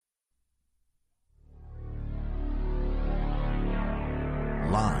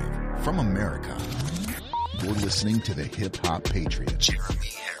Live from America, you're listening to the Hip Hop Patriot, Jeremy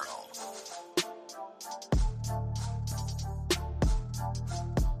Harrell.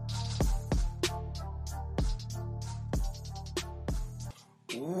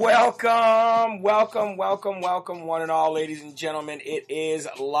 Welcome, one and all, ladies and gentlemen. It is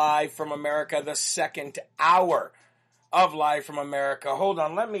Live from America, the second hour of Live from America. Hold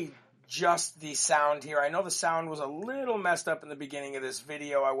on, let me adjust the sound here. I know the sound was a little messed up in the beginning of this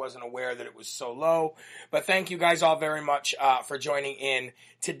video. I wasn't aware that it was so low, but thank you guys all very much for joining in.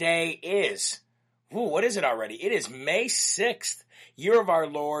 Today is, what is it already? It is May 6th, year of our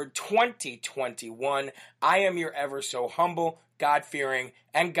Lord, 2021. I am your ever so humble, God-fearing,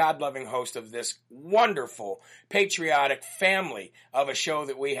 and God-loving host of this wonderful, patriotic family of a show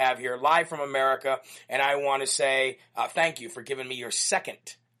that we have here, Live from America, and I want to say thank you for giving me your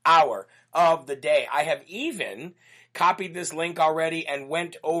second hour of the day. I have even copied this link already and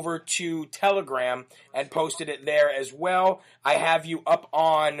went over to Telegram and posted it there as well. I have you up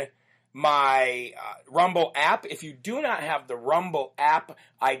on my Rumble app. If you do not have the Rumble app,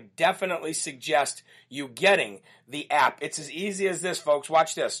 I definitely suggest you getting the app. It's as easy as this, folks.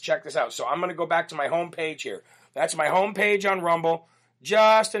 Watch this. Check this out. So I'm going to go back to my home page here. That's my home page on Rumble.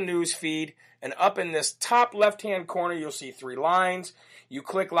 Just a news feed. And up in this top left-hand corner, you'll see three lines. You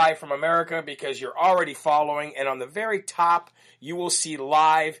click Live from America because you're already following. And on the very top, you will see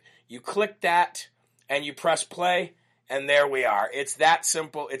Live. You click that and you press play. And there we are. It's that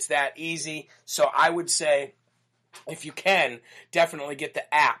simple. It's that easy. So I would say, if you can, definitely get the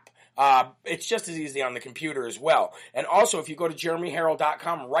app. It's just as easy on the computer as well. And also, if you go to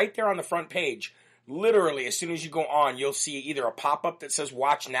jeremyharrell.com, right there on the front page, literally, as soon as you go on, you'll see either a pop-up that says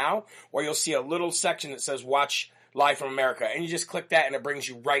Watch Now, or you'll see a little section that says Watch Live from America. And you just click that, and it brings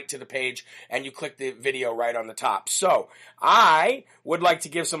you right to the page, and you click the video right on the top. So, I would like to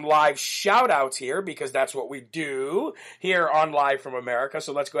give some live shout-outs here, because that's what we do here on Live from America.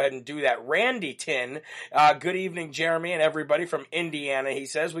 So let's go ahead and do that. Randy Tin, good evening, Jeremy and everybody from Indiana, he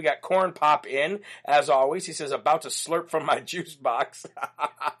says. We got Corn Pop in, as always. He says, about to slurp from my juice box.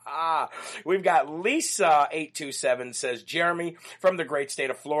 We've got Lisa827 says, Jeremy, from the great state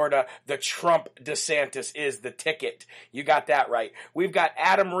of Florida, the Trump Desantis is the ticket. You got that right. We've got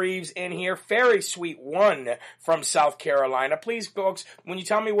Adam Reeves in here. Fairy Sweet One from South Carolina. Please, folks, when you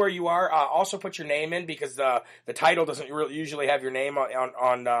tell me where you are, also put your name in, because the title doesn't usually have your name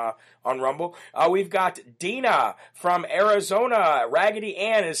on Rumble. We've got Dina from Arizona. Raggedy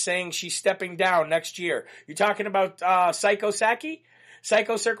Ann is saying she's stepping down next year. You talking about Psycho Saki?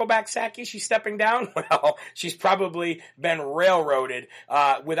 Psycho Circleback Saki, she's stepping down? Well, she's probably been railroaded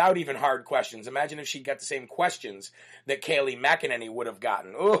without even hard questions. Imagine if she got the same questions that Kayleigh McEnany would have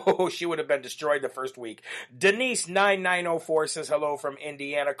gotten. Oh, she would have been destroyed the first week. Denise9904 says hello from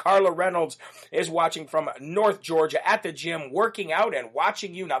Indiana. Carla Reynolds is watching from North Georgia at the gym, working out and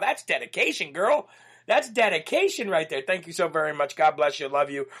watching you. Now, that's dedication, girl. That's dedication right there. Thank you so very much. God bless you.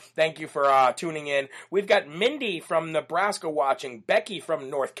 Love you. Thank you for tuning in. We've got Mindy from Nebraska watching. Becky from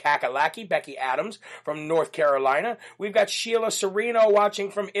North Kakalaki. Becky Adams from North Carolina. We've got Sheila Sereno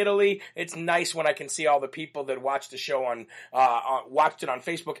watching from Italy. It's nice when I can see all the people that watch the show watched it on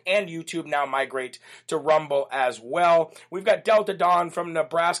Facebook and YouTube now migrate to Rumble as well. We've got Delta Dawn from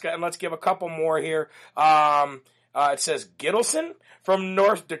Nebraska, and let's give a couple more here. It says Gittleson from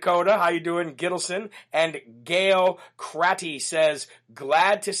North Dakota. How you doing, Gittleson? And Gail Cratty says,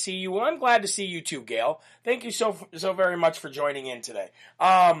 glad to see you. Well, I'm glad to see you too, Gail. Thank you so very much for joining in today.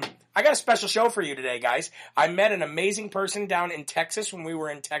 I got a special show for you today, guys. I met an amazing person down in Texas when we were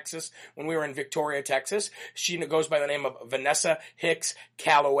in Victoria, Texas. She goes by the name of Vanessa Hicks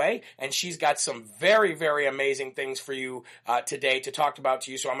Calloway, and she's got some very, very amazing things for you today to talk about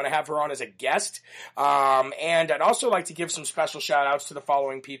to you. So I'm going to have her on as a guest. And I'd also like to give some special shout outs to the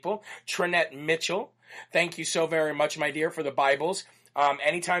following people. Trinette Mitchell. Thank you so very much, my dear, for the Bibles.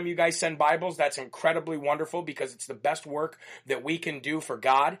 Anytime you guys send Bibles, that's incredibly wonderful, because it's the best work that we can do for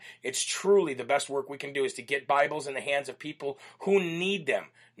God. It's truly the best work we can do, is to get Bibles in the hands of people who need them.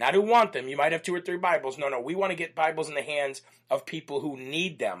 Not who want them. You might have 2 or 3 Bibles. No, we want to get Bibles in the hands of people who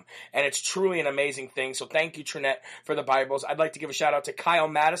need them. And it's truly an amazing thing. So thank you, Trinette, for the Bibles. I'd like to give a shout out to Kyle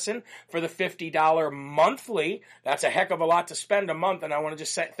Madison for the $50 monthly. That's a heck of a lot to spend a month. And I want to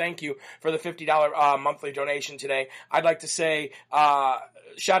just say thank you for the $50 monthly donation today. I'd like to say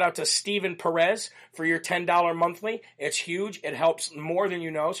shout out to Steven Perez for your $10 monthly. It's huge. It helps more than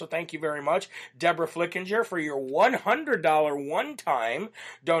you know, so thank you very much. Deborah Flickinger for your $100 one-time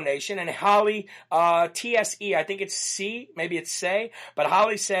donation. And Holly TSE, I think it's C, maybe it's Say, but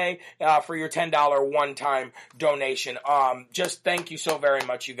Holly Say for your $10 one-time donation. Just thank you so very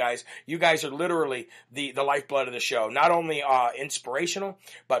much, you guys. You guys are literally the lifeblood of the show. Not only inspirational,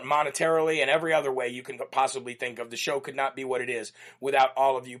 but monetarily and every other way you can possibly think of. The show could not be what it is without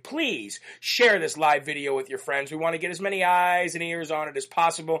all of you. Please share this live video with your friends. We want to get as many eyes and ears on it as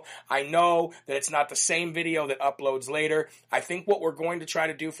possible. I know that it's not the same video that uploads later. I think what we're going to try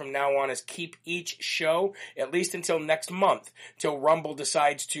to do from now on is keep each show, at least until next month, till Rumble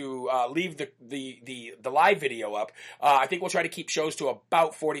decides to leave the live video up. I think we'll try to keep shows to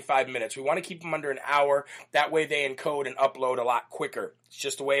about 45 minutes. We want to keep them under an hour. That way they encode and upload a lot quicker. It's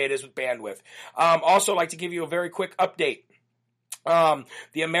just the way it is with bandwidth. Also, like to give you a very quick update.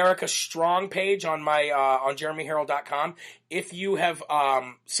 The America Strong page on my on JeremyHerald.com. If you have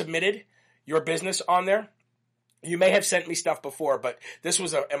submitted your business on there, you may have sent me stuff before, but this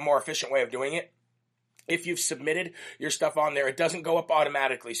was a more efficient way of doing it. If you've submitted your stuff on there, it doesn't go up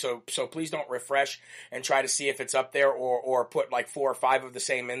automatically, so please don't refresh and try to see if it's up there or put like 4 or 5 of the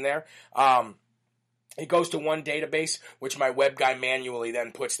same in there. It goes to one database, which my web guy manually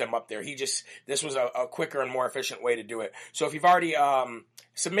then puts them up there. This was a quicker and more efficient way to do it. So if you've already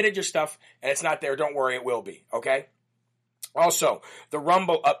submitted your stuff and it's not there, don't worry, it will be, okay? Also, the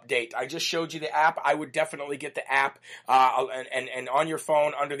Rumble update. I just showed you the app. I would definitely get the app, and on your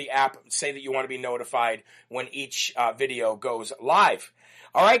phone, under the app, say that you want to be notified when each video goes live.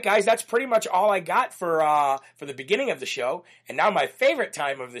 All right, guys, that's pretty much all I got for the beginning of the show. And now my favorite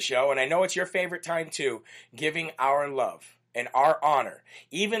time of the show, and I know it's your favorite time too, giving our love and our honor.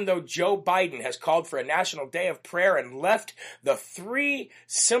 Even though Joe Biden has called for a national day of prayer and left the 3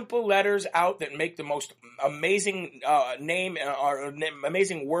 simple letters out that make the most amazing name or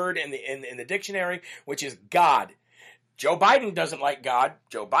amazing word in the dictionary, which is God. Joe Biden doesn't like God.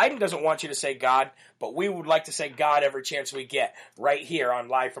 Joe Biden doesn't want you to say God, but we would like to say God every chance we get right here on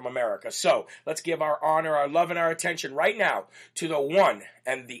Live from America. So let's give our honor, our love, and our attention right now to the one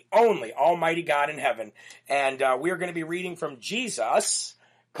and the only Almighty God in heaven. And we're going to be reading from Jesus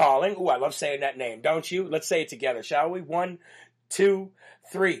calling. Ooh, I love saying that name, don't you? Let's say it together, shall we? 1, 2,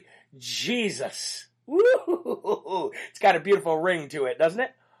 3. Jesus. Woo! It's got a beautiful ring to it, doesn't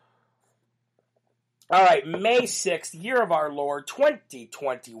it? All right, May 6th, year of our Lord,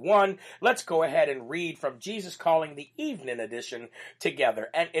 2021. Let's go ahead and read from Jesus Calling, the evening edition together.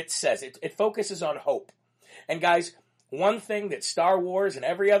 And it says, it focuses on hope. And guys, one thing that Star Wars and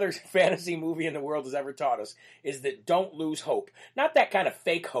every other fantasy movie in the world has ever taught us is that don't lose hope. Not that kind of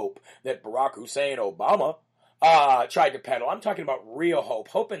fake hope that Barack Hussein Obama tried to peddle. I'm talking about real hope.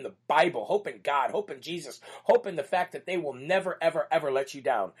 Hope in the Bible. Hope in God. Hope in Jesus. Hope in the fact that they will never, ever, ever let you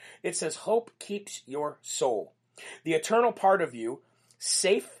down. It says hope keeps your soul, the eternal part of you,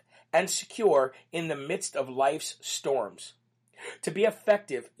 safe and secure in the midst of life's storms. To be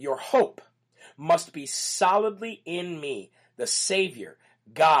effective, your hope must be solidly in me, the Savior,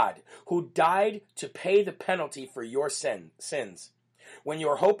 God, who died to pay the penalty for your sins. When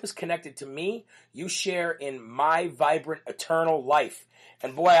your hope is connected to me, you share in my vibrant eternal life.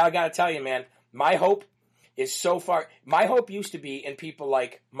 And boy, I gotta tell you, man, my hope is so far. My hope used to be in people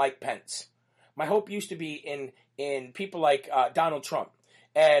like Mike Pence. My hope used to be in people like Donald Trump.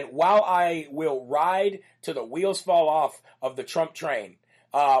 And while I will ride till the wheels fall off of the Trump train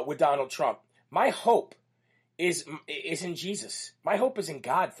with Donald Trump, my hope is in Jesus. My hope is in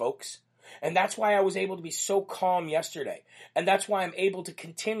God, folks. And that's why I was able to be so calm yesterday. And that's why I'm able to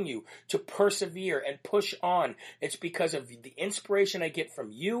continue to persevere and push on. It's because of the inspiration I get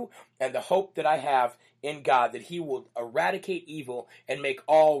from you and the hope that I have in God that He will eradicate evil and make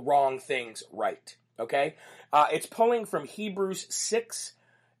all wrong things right. Okay? It's pulling from Hebrews 6,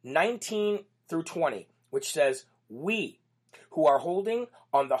 19 through 20, which says, we who are holding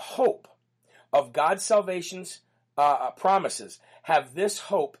on the hope of God's salvation's promises have this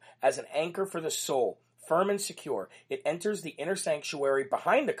hope as an anchor for the soul, firm and secure. It enters the inner sanctuary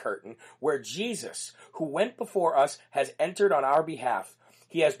behind the curtain where Jesus, who went before us, has entered on our behalf.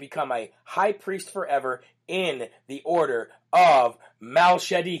 He has become a high priest forever in the order of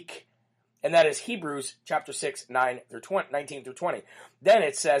Melchizedek. And that is Hebrews chapter 6, 19 through 20. Then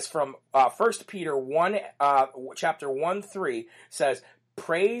it says from 1 Peter 1, chapter 1, 3, says,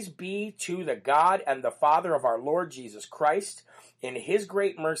 praise be to the God and the Father of our Lord Jesus Christ. In His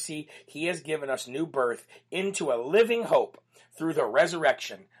great mercy, He has given us new birth into a living hope through the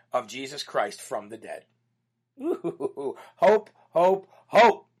resurrection of Jesus Christ from the dead. Ooh, hope, hope,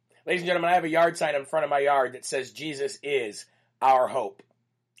 Hope. Ladies and gentlemen, I have a yard sign in front of my yard that says Jesus is our hope.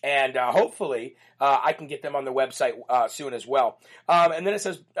 And hopefully I can get them on the website soon as well. And then it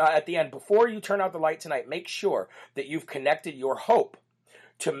says at the end, before you turn out the light tonight, make sure that you've connected your hope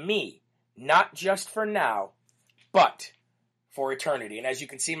to me, not just for now, but for eternity. And as you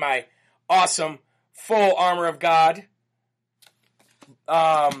can see, my awesome full armor of God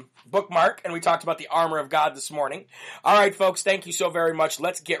bookmark, and we talked about the armor of God this morning. All right, folks, thank you so very much.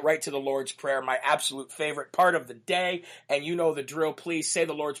 Let's get right to the Lord's Prayer, my absolute favorite part of the day, and you know the drill. Please say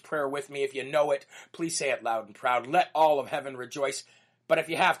the Lord's Prayer with me. If you know it, please say it loud and proud. Let all of heaven rejoice, but if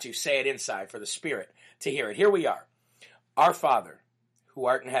you have to, say it inside for the Spirit to hear it. Here we are. Our Father, who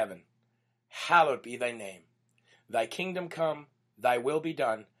art in heaven, hallowed be thy name. Thy kingdom come, thy will be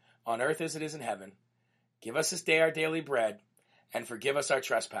done, on earth as it is in heaven. Give us this day our daily bread, and forgive us our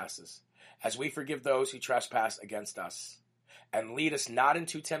trespasses, as we forgive those who trespass against us. And lead us not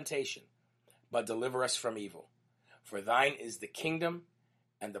into temptation, but deliver us from evil. For thine is the kingdom,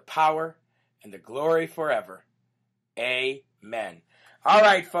 and the power, and the glory forever. Amen. All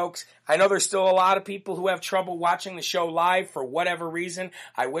right, folks. I know there's still a lot of people who have trouble watching the show live for whatever reason.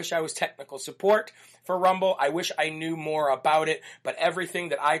 I wish I was technical support for Rumble. I wish I knew more about it, but everything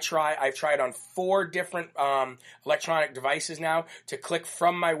that I've tried on 4 different electronic devices now, to click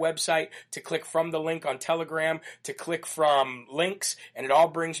from my website, to click from the link on Telegram, to click from links, and it all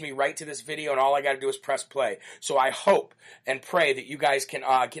brings me right to this video, and all I got to do is press play. So I hope and pray that you guys can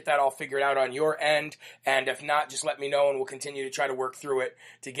get that all figured out on your end, and if not, just let me know, and we'll continue to try to work through it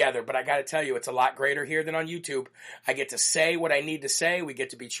together. But I got to tell you, it's a lot greater here than on YouTube. I get to say what I need to say. We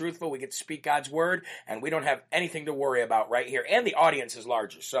get to be truthful. We get to speak God's word. And we don't have anything to worry about right here. And the audience is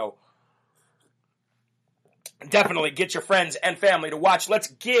larger. So definitely get your friends and family to watch. Let's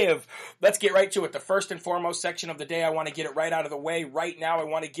get right to it. The first and foremost section of the day, I want to get it right out of the way. Right now, I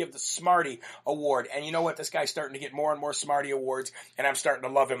want to give the Smarty Award. And you know what? This guy's starting to get more and more Smarty Awards, and I'm starting to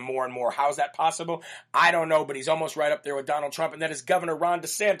love him more and more. How's that possible? I don't know, but he's almost right up there with Donald Trump, and that is Governor Ron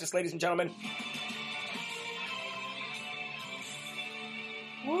DeSantis, ladies and gentlemen.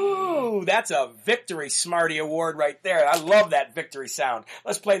 Woo, that's a victory Smarty Award right there. I love that victory sound.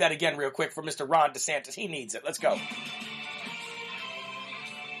 Let's play that again real quick for Mr. Ron DeSantis. He needs it. Let's go.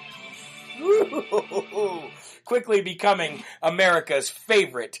 Woo, quickly becoming America's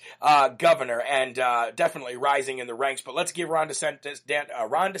favorite governor, and definitely rising in the ranks. But let's give Ron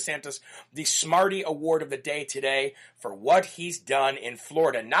DeSantis the Smarty Award of the day today for what he's done in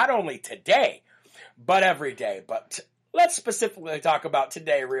Florida. Not only today, but every day. But let's specifically talk about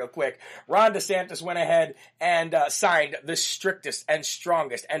today real quick. Ron DeSantis went ahead and signed the strictest and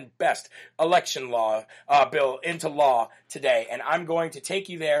strongest and best election law bill into law today. And I'm going to take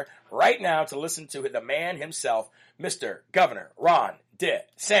you there right now to listen to the man himself, Mr. Governor Ron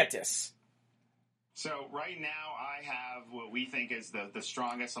DeSantis. So right now I have what we think is the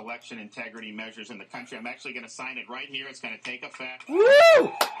strongest election integrity measures in the country. I'm actually going to sign it right here. It's going to take effect. Woo! So,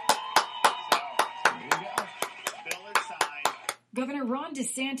 here you go. Governor Ron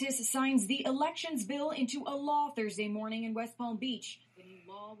DeSantis signs the elections bill into a law Thursday morning in West Palm Beach. The new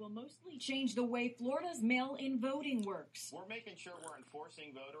law will mostly change the way Florida's mail-in voting works. We're making sure we're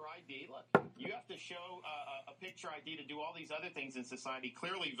enforcing voter ID. Look, you have to show a picture ID to do all these other things in society,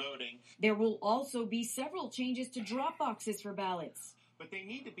 clearly voting. There will also be several changes to drop boxes for ballots. But they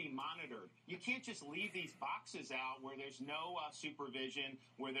need to be monitored. You can't just leave these boxes out where there's no supervision,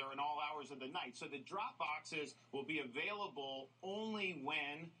 where they're in all hours of the night. So the drop boxes will be available only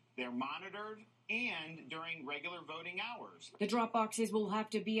when they're monitored and during regular voting hours. The drop boxes will have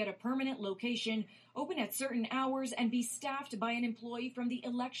to be at a permanent location, open at certain hours, and be staffed by an employee from the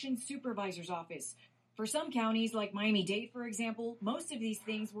election supervisor's office. For some counties, like Miami-Dade, for example, most of these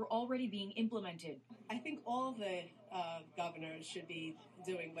things were already being implemented. I think all the governors should be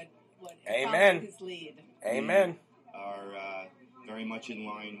doing what Amen. His lead. Amen. We are very much in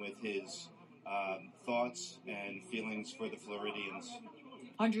line with his thoughts and feelings for the Floridians.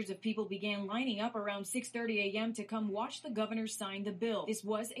 Hundreds of people began lining up around 6:30 a.m. to come watch the governor sign the bill. This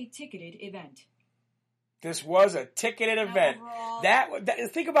was a ticketed event. This was a ticketed event.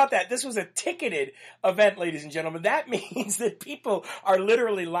 Think about that. This was a ticketed event, ladies and gentlemen. That means that people are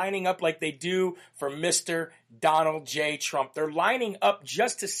literally lining up like they do for Mr. Donald J. Trump. They're lining up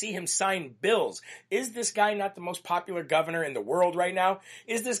just to see him sign bills. Is this guy not the most popular governor in the world right now?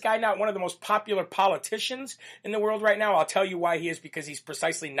 Is this guy not one of the most popular politicians in the world right now? I'll tell you why he is, because he's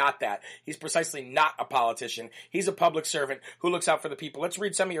precisely not that. He's precisely not a politician. He's a public servant who looks out for the people. Let's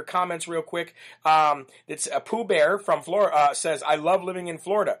read some of your comments real quick. It's a Pooh Bear from Florida says, I love living in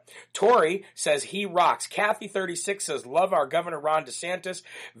Florida. Tori says, he rocks. Kathy36 says, love our Governor Ron DeSantis.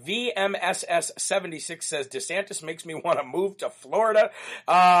 VMSS76 says, DeSantis makes me want to move to Florida.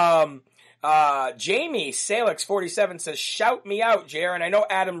 Jamie Salix 47 says, shout me out, Jer. And I know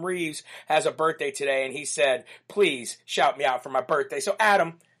Adam Reeves has a birthday today, and he said, please shout me out for my birthday. So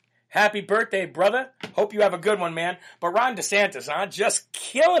Adam, happy birthday, brother. Hope you have a good one, man. But Ron DeSantis, just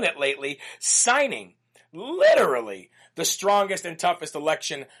killing it lately, signing literally the strongest and toughest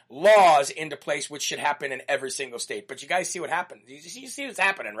election laws into place, which should happen in every single state. But you guys see what happened. You see what's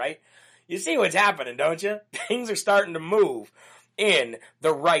happening, right? You see what's happening, don't you? Things are starting to move in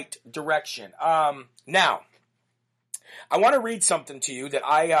the right direction. Now, I want to read something to you that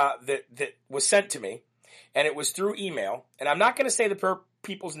that was sent to me, and it was through email. And I'm not going to say the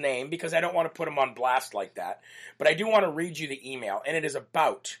people's name because I don't want to put them on blast like that. But I do want to read you the email, and it is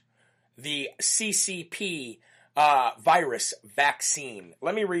about the CCP virus vaccine.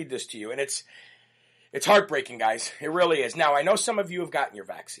 Let me read this to you, and it's heartbreaking, guys. It really is. Now, I know some of you have gotten your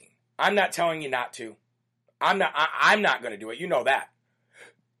vaccine. I'm not telling you not to. I'm not going to do it. You know that.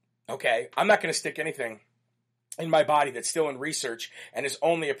 Okay? I'm not going to stick anything in my body that's still in research and is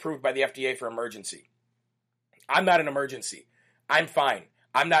only approved by the FDA for emergency. I'm not an emergency. I'm fine.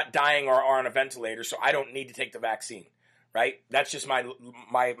 I'm not dying or on a ventilator, so I don't need to take the vaccine. Right? That's just my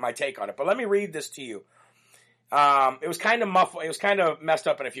take on it. But let me read this to you. It was kind of muffled. It was kind of messed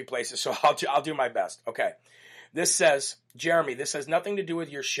up in a few places, so I'll do my best. Okay. This says, Jeremy, this has nothing to do with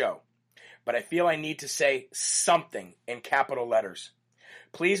your show, but I feel I need to say something in capital letters.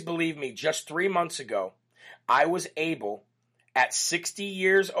 Please believe me, just 3 months ago, I was able, at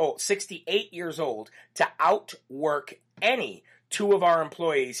 68 years old, to outwork any two of our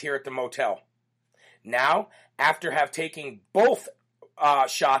employees here at the motel. Now, after have taken both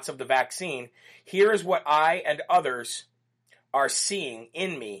shots of the vaccine, here is what I and others are seeing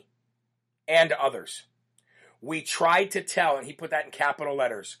in me and others. We tried to tell, and he put that in capital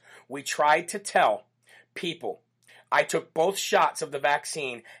letters, we tried to tell people, I took both shots of the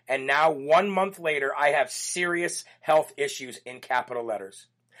vaccine, and now 1 month later, I have serious health issues in capital letters.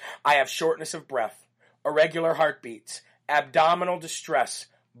 I have shortness of breath, irregular heartbeats, abdominal distress,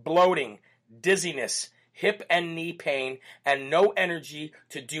 bloating, dizziness, hip and knee pain, and no energy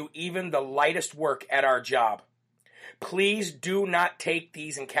to do even the lightest work at our job. Please do not take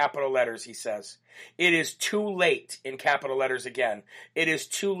these in capital letters, he says. It is too late, in capital letters again. It is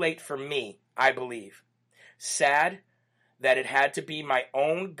too late for me, I believe. Sad that it had to be my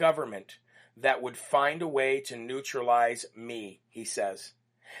own government that would find a way to neutralize me, he says.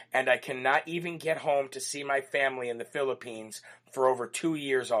 And I cannot even get home to see my family in the Philippines for over 2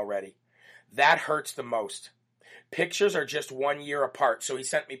 years already. That hurts the most. Pictures are just 1 year apart. So he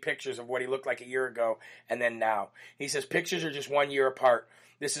sent me pictures of what he looked like a year ago and then now. He says pictures are just 1 year apart.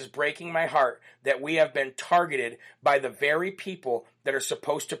 This is breaking my heart that we have been targeted by the very people that are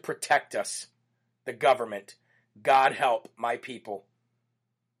supposed to protect us. The government. God help my people.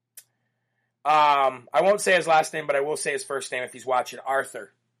 I won't say his last name, but I will say his first name if he's watching.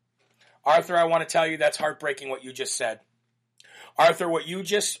 Arthur. Arthur, I want to tell you that's heartbreaking what you just said. Arthur, what you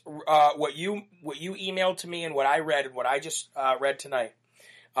emailed to me and what I read and what I just read tonight,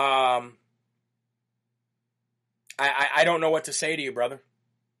 I don't know what to say to you, brother.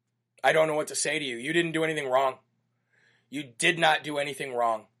 I don't know what to say to you. You didn't do anything wrong. You did not do anything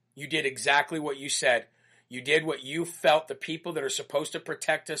wrong. You did exactly what you said. You did what you felt the people that are supposed to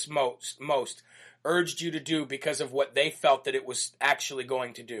protect us most urged you to do because of what they felt that it was actually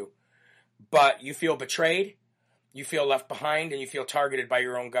going to do. But you feel betrayed. You feel left behind, and you feel targeted by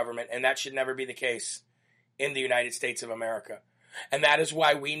your own government, and that should never be the case in the United States of America. And that is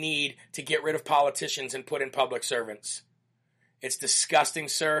why we need to get rid of politicians and put in public servants. It's disgusting,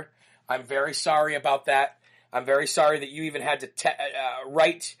 sir. I'm very sorry about that. I'm very sorry that you even had to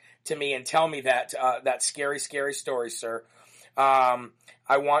write to me and tell me that scary, scary story, sir. I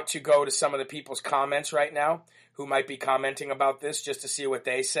want to go to some of the people's comments right now who might be commenting about this just to see what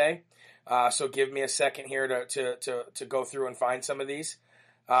they say. So give me a second here to go through and find some of these.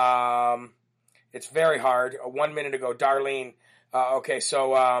 It's very hard. 1 minute ago, Darlene. Okay,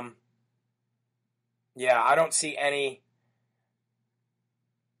 so yeah, I don't see any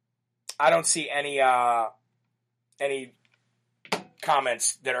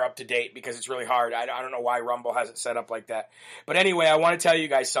comments that are up to date because it's really hard. I don't know why Rumble has it set up like that. But anyway, I want to tell you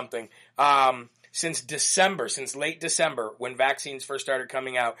guys something. Since late December, when vaccines first started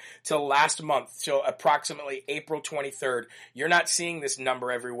coming out, till last month, so approximately April 23rd, you're not seeing this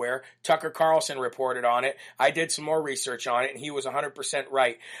number everywhere. Tucker Carlson reported on it. I did some more research on it, and he was 100%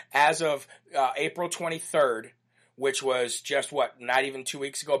 right. As of April 23rd, which was just not even 2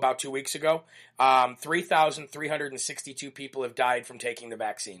 weeks ago, about 2 weeks ago, 3,362 people have died from taking the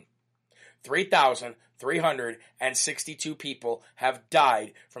vaccine. 3,362 people have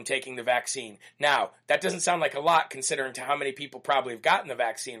died from taking the vaccine. Now, that doesn't sound like a lot considering to how many people probably have gotten the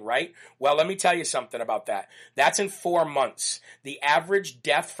vaccine, right? Well, let me tell you something about that. That's in 4 months. The average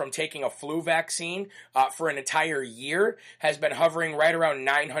death from taking a flu vaccine for an entire year has been hovering right around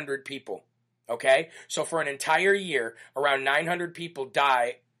 900 people. Okay? So for an entire year, around 900 people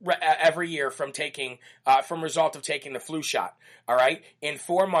die every year from result of taking the flu shot. All right? In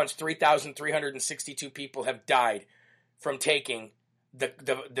 4 months, 3,362 people have died from taking the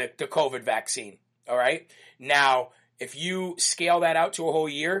COVID vaccine. All right? Now, if you scale that out to a whole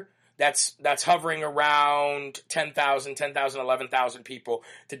year, that's hovering around 10,000, 11,000 people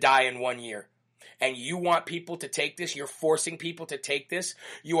to die in 1 year. And you want people to take this, you're forcing people to take this,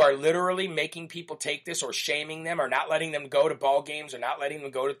 you are literally making people take this or shaming them or not letting them go to ball games or not letting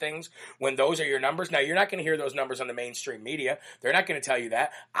them go to things when those are your numbers. Now, you're not going to hear those numbers on the mainstream media. They're not going to tell you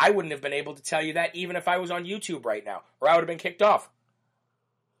that. I wouldn't have been able to tell you that even if I was on YouTube right now, or I would have been kicked off.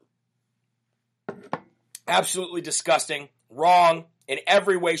 Absolutely disgusting, wrong in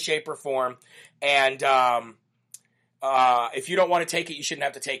every way, shape, or form, and if you don't want to take it, you shouldn't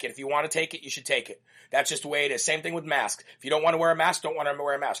have to take it. If you want to take it, you should take it. That's just the way it is. Same thing with masks. If you don't want to wear a mask, don't want to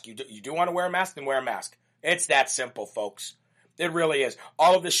wear a mask. You do want to wear a mask, then wear a mask. It's that simple, folks. It really is.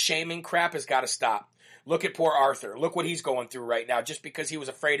 All of this shaming crap has got to stop. Look at poor Arthur. Look what he's going through right now just because he was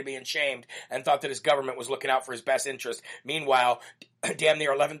afraid of being shamed and thought that his government was looking out for his best interest. Meanwhile, damn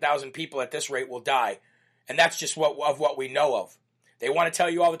near 11,000 people at this rate will die. And that's just what we know of. They want to tell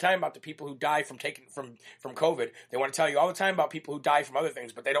you all the time about the people who die from COVID. They want to tell you all the time about people who die from other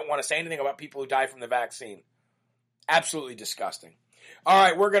things, but they don't want to say anything about people who die from the vaccine. Absolutely disgusting. All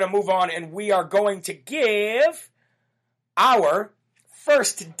right, we're going to move on, and we are going to give our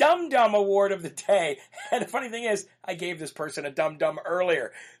first Dum Dum Award of the day. And the funny thing is, I gave this person a Dum Dum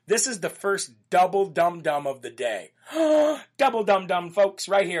earlier. This is the first double Dum Dum of the day. Double Dum Dum, folks,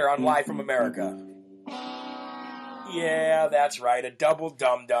 right here on Live from America. Yeah, that's right, a double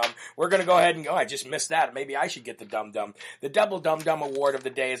Dum Dum. We're going to go ahead and go. I just missed that. Maybe I should get the Dum Dum. The double Dum Dum Award of the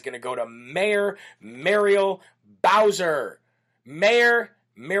day is going to go to Mayor Muriel Bowser. Mayor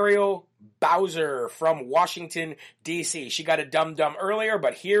Muriel Bowser from Washington, D.C. She got a Dum Dum earlier,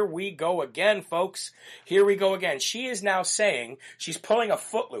 but here we go again, folks. Here we go again. She is now saying she's pulling a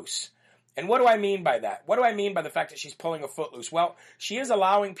footloose. And what do I mean by that? What do I mean by the fact that she's pulling a footloose? Well, she is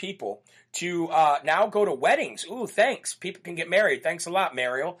allowing people to now go to weddings. Ooh, thanks. People can get married. Thanks a lot,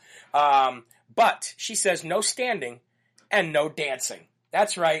 Mariel. But she says no standing and no dancing.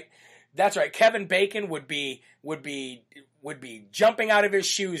 That's right. That's right. Kevin Bacon would be jumping out of his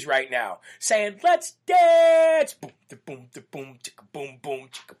shoes right now, saying, "Let's dance!" Boom, da boom, da boom, chicka boom, boom,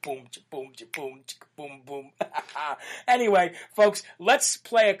 chicka boom, chicka boom, chicka boom, chicka boom, boom. Anyway, folks, let's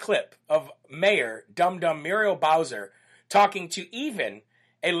play a clip of Mayor Dum Dum Muriel Bowser talking to even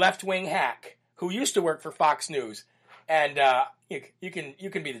a left-wing hack who used to work for Fox News, and you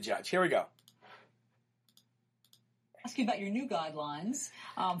can be the judge. Here we go. Ask you about your new guidelines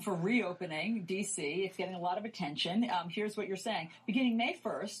for reopening D.C. It's getting a lot of attention. Here's what you're saying. Beginning May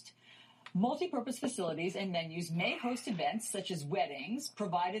 1st, multi-purpose facilities and venues may host events such as weddings,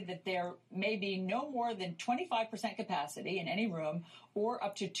 provided that there may be no more than 25% capacity in any room or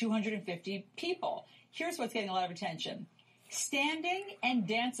up to 250 people. Here's what's getting a lot of attention. Standing and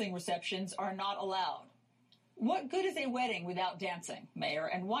dancing receptions are not allowed. What good is a wedding without dancing, Mayor,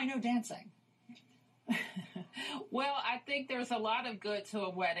 and why no dancing? Well, I think there's a lot of good to a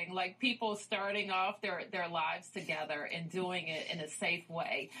wedding, like people starting off their lives together and doing it in a safe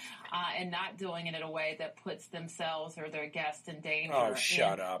way and not doing it in a way that puts themselves or their guests in danger. Oh,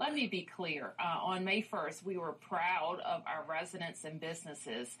 shut up. Let me be clear. On May 1st, we were proud of our residents and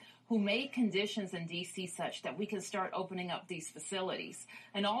businesses who made conditions in D.C. such that we can start opening up these facilities.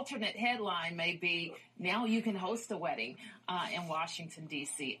 An alternate headline may be, now you can host a wedding in Washington,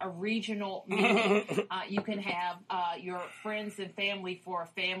 D.C., a regional meeting. You can have your friends and family for a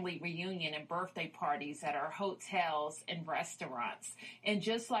family reunion and birthday parties at our hotels and restaurants. And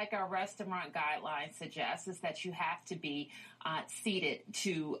just like our restaurant guidelines suggest, is that you have to be seated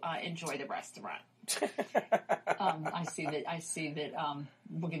to enjoy the restaurant. I see that.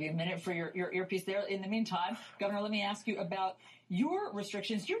 We'll give you a minute for your earpiece there. In the meantime, Governor, let me ask you about your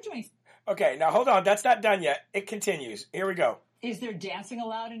restrictions. You're doing. Okay, now hold on. That's not done yet. It continues. Here we go. Is there dancing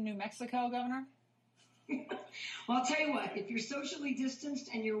allowed in New Mexico, Governor? Well, I'll tell you what, if you're socially distanced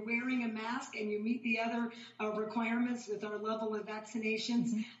and you're wearing a mask and you meet the other requirements with our level of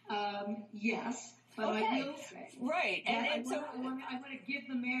vaccinations, yes. But Okay. I will say, right. And And so I want to give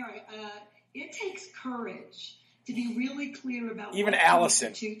the mayor, it takes courage to be really clear about Even what Allison.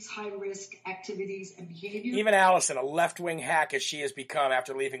 constitutes high-risk activities and behavior. Even Allison, a left-wing hack as she has become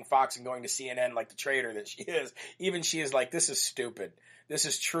after leaving Fox and going to CNN like the traitor that she is, even she is like, this is stupid. This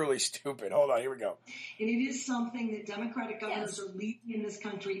is truly stupid. Hold on, here we go. And it is something that Democratic governors are leading in this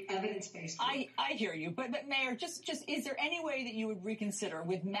country, evidence-based. I hear you, but Mayor, just is there any way that you would reconsider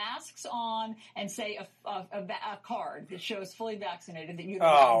with masks on and say a card that shows fully vaccinated that you'd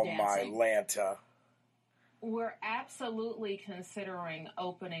Oh, be my dancing? Lanta. We're absolutely considering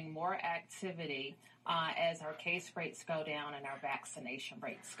opening more activity as our case rates go down and our vaccination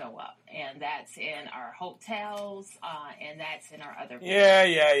rates go up. And that's in our hotels, and that's in our other...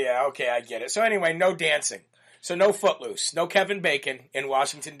 Yeah. Okay, I get it. So anyway, no dancing. So no Footloose, no Kevin Bacon in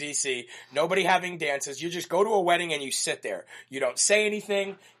Washington, D.C., nobody having dances. You just go to a wedding and you sit there. You don't say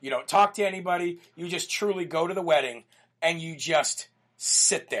anything. You don't talk to anybody. You just truly go to the wedding and you just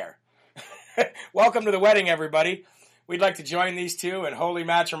sit there. Welcome to the wedding, everybody. We'd like to join these two in holy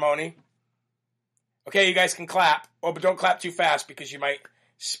matrimony. Okay, you guys can clap. Oh, but don't clap too fast because you might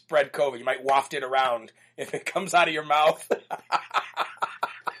spread COVID. You might waft it around if it comes out of your mouth.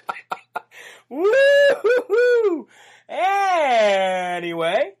 Woo-hoo-hoo!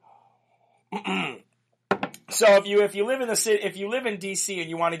 Anyway, so if you live in the city, if you live in DC and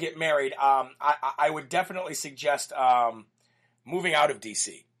you want to get married, I would definitely suggest moving out of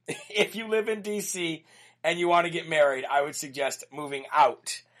DC. If you live in DC and you want to get married, I would suggest moving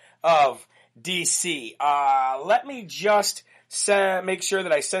out of DC. Let me just make sure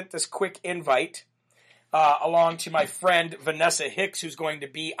that I sent this quick invite along to my friend Vanessa Hicks, who's going to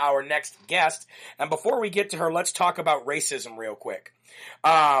be our next guest. And before we get to her, let's talk about racism real quick.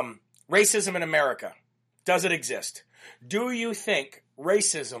 Racism in America. Does it exist? Do you think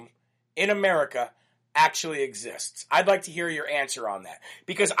racism in America actually exists? I'd like to hear your answer on that,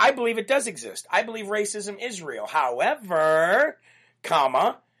 because I believe it does exist. I believe racism is real. However,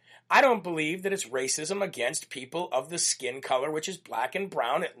 I don't believe that it's racism against people of the skin color, which is black and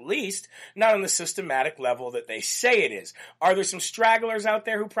brown, at least not on the systematic level that they say it is. Are there some stragglers out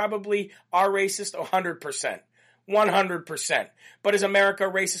there who probably are racist? 100%. 100%. But is America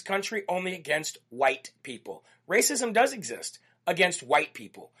a racist country? Only against white people. Racism does exist against white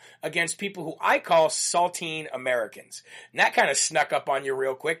people, against people who I call saltine Americans. And that kind of snuck up on you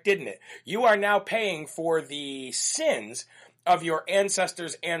real quick, didn't it? You are now paying for the sins of your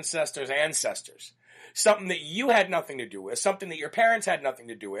ancestors' ancestors' ancestors. Something that you had nothing to do with, something that your parents had nothing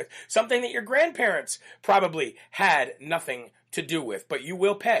to do with, something that your grandparents probably had nothing to do with, but you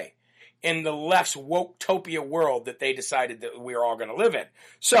will pay in the less woke-topia world that they decided that we're all going to live in.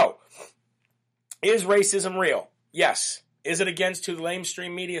 So, is racism real? Yes. Is it against who the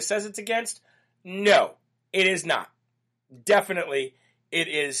lamestream media says it's against? No, it is not. Definitely, it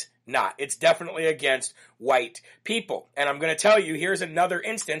is not. It's definitely against white people. And I'm going to tell you, here's another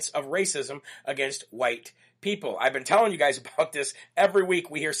instance of racism against white people. I've been telling you guys about this. Every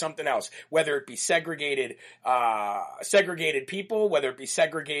week we hear something else, whether it be segregated people, whether it be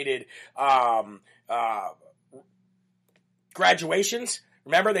segregated graduations.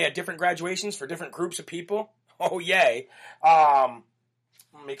 Remember, they had different graduations for different groups of people. Oh, yay.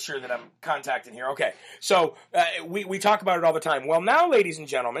 Make sure that I'm contacting here. Okay. So, we talk about it all the time. Well, now, ladies and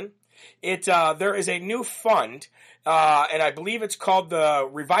gentlemen, there is a new fund, and I believe it's called the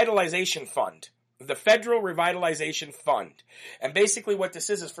Revitalization Fund. The Federal Revitalization Fund. And basically what this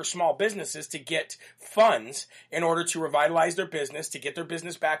is for small businesses to get funds in order to revitalize their business, to get their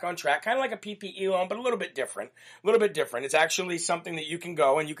business back on track. Kind of like a PPE loan, but a little bit different. It's actually something that you can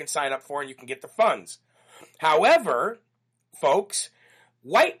go and you can sign up for and you can get the funds. However, folks,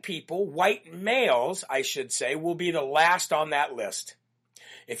 white people, white males, I should say, will be the last on that list.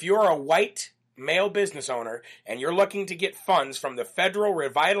 If you're a white male business owner and you're looking to get funds from the Federal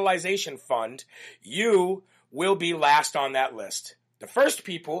Revitalization Fund, you will be last on that list. The first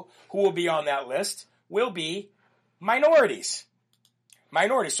people who will be on that list will be minorities.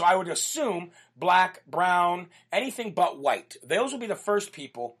 So I would assume black, brown, anything but white. Those will be the first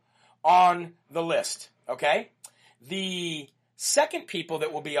people on the list. Okay? The second people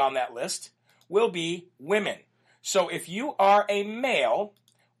that will be on that list will be women. So if you are a male,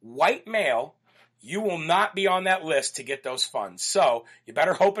 white male, you will not be on that list to get those funds. So you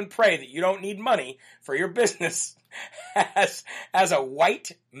better hope and pray that you don't need money for your business as a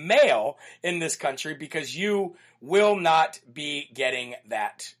white male in this country, because you will not be getting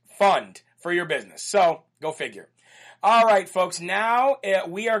that fund for your business. So go figure. All right, folks, now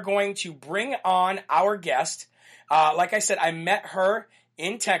we are going to bring on our guest. Like I said, I met her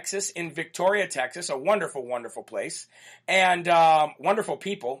in Texas, in Victoria, Texas, a wonderful, wonderful place, and wonderful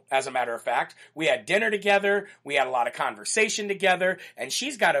people, as a matter of fact. We had dinner together, we had a lot of conversation together, and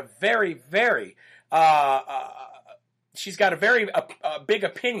she's got a very, very big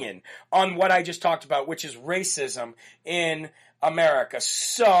opinion on what I just talked about, which is racism in America.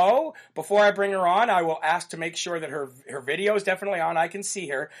 So, before I bring her on, I will ask to make sure that her video is definitely on, I can see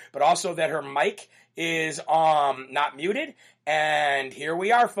her, but also that her mic is not muted. And here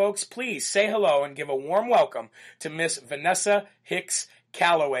we are, folks. Please say hello and give a warm welcome to Miss Vanessa Hicks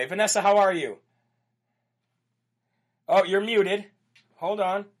Calloway. Vanessa, how are you? Oh, you're muted. Hold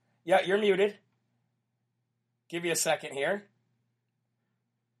on. Yeah, you're muted. Give you a second here.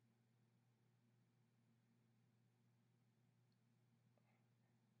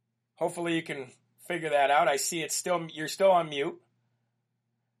 Hopefully you can figure that out. I see you're still on mute.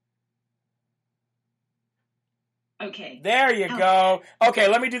 Okay. There you go. Okay,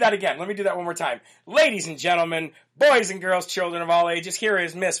 let me do that again. Let me do that one more time. Ladies and gentlemen, boys and girls, children of all ages, here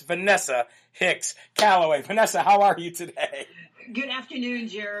is Miss Vanessa Hicks Calloway. Vanessa, how are you today? Good afternoon,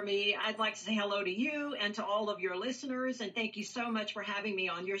 Jeremy. I'd like to say hello to you and to all of your listeners, and thank you so much for having me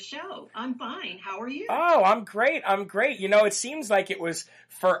on your show. I'm fine. How are you? Oh, I'm great. I'm great. You know, it seems like it was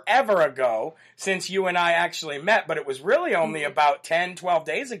forever ago since you and I actually met, but it was really only about 10, 12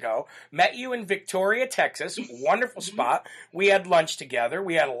 days ago. Met you in Victoria, Texas. Wonderful spot. We had lunch together.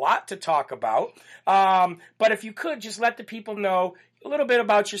 We had a lot to talk about. But if you could just let the people know a little bit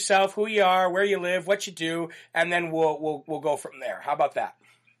about yourself, who you are, where you live, what you do, and then we'll go from there. How about that?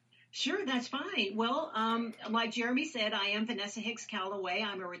 Sure, that's fine. Well, like Jeremy said, I am Vanessa Hicks Calloway.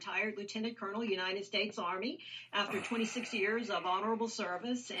 I'm a retired Lieutenant Colonel, United States Army, after 26 years of honorable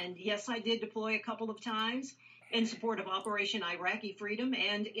service. And yes, I did deploy a couple of times in support of Operation Iraqi Freedom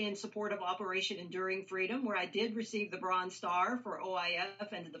and in support of Operation Enduring Freedom, where I did receive the Bronze Star for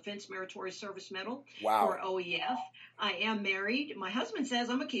OIF and the Defense Meritorious Service Medal for OEF. I am married. My husband says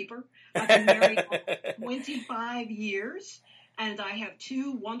I'm a keeper. I've been married for 25 years, and I have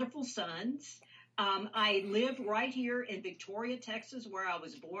two wonderful sons. I live right here in Victoria, Texas, where I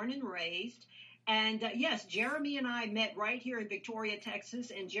was born and raised. And yes, Jeremy and I met right here in Victoria,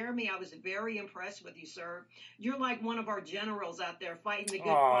 Texas. And Jeremy, I was very impressed with you, sir. You're like one of our generals out there fighting the good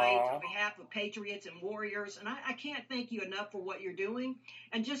fight on behalf of patriots and warriors. And I can't thank you enough for what you're doing.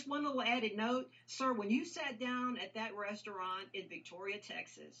 And just one little added note, sir, when you sat down at that restaurant in Victoria,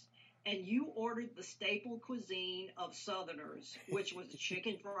 Texas, and you ordered the staple cuisine of Southerners, which was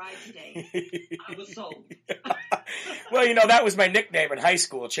chicken fried steak, I was sold. Well, you know, that was my nickname in high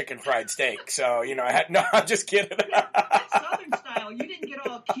school, chicken fried steak. So, you know, I'm just kidding. That's Southern style. You didn't get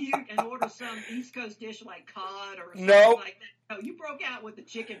all cute and order some East Coast dish like cod or something like that. No, you broke out with the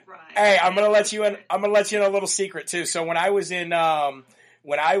chicken fried. Hey, I'm gonna let you in a little secret too. So when I was in, I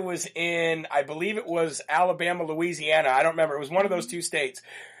believe it was Alabama, Louisiana. I don't remember. It was one of those two states.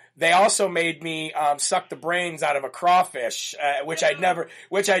 They also made me suck the brains out of a crawfish, which I'd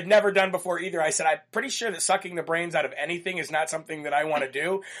never done before either. I said, I'm pretty sure that sucking the brains out of anything is not something that I want to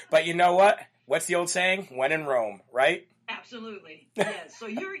do. But you know what? What's the old saying? When in Rome, right? Absolutely. Yes. So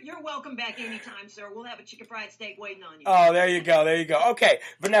you're welcome back anytime, sir. We'll have a chicken fried steak waiting on you. Oh, there you go. There you go. Okay,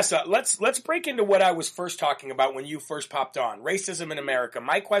 Vanessa, let's break into what I was first talking about when you first popped on. Racism in America.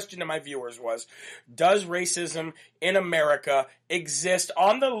 My question to my viewers was, does racism in America exist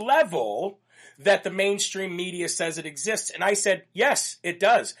on the level that the mainstream media says it exists? And I said, yes, it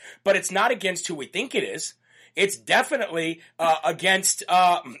does. But it's not against who we think it is. It's definitely against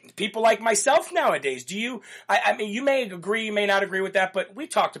people like myself nowadays. Do you? I mean, you may agree, you may not agree with that, but we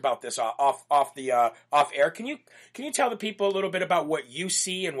talked about this off air. Can you tell the people a little bit about what you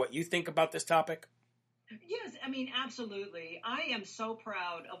see and what you think about this topic? Yes, I mean, absolutely. I am so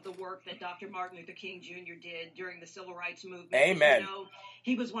proud of the work that Dr. Martin Luther King Jr. did during the Civil Rights Movement. Amen. You know,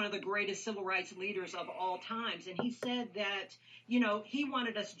 he was one of the greatest civil rights leaders of all times, and he said that, you know, he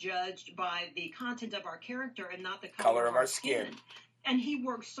wanted us judged by the content of our character and not the color of our skin. And he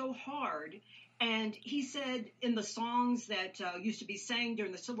worked so hard. And he said in the songs that used to be sang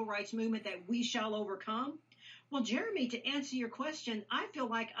during the Civil Rights Movement that we shall overcome. Well, Jeremy, to answer your question, I feel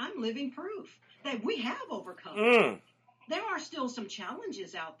like I'm living proof that we have overcome. there are still some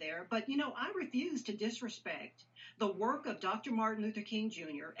challenges out there, but, I refuse to disrespect the work of Dr. Martin Luther King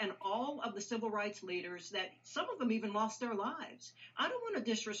Jr. and all of the civil rights leaders that some of them even lost their lives. I don't want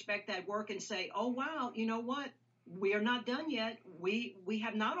to disrespect that work and say, oh, wow, you know what? We are not done yet. We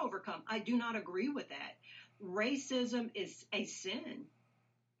have not overcome. I do not agree with that. Racism is a sin.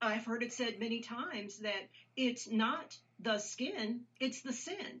 I've heard it said many times that it's not the skin, it's the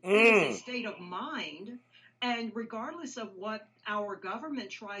sin. It's a state of mind. And regardless of what our government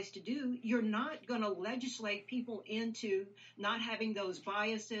tries to do, you're not going to legislate people into not having those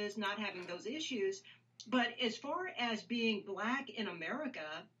biases, not having those issues. But as far as being Black in America,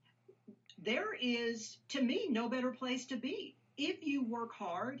 there is, to me, no better place to be. If you work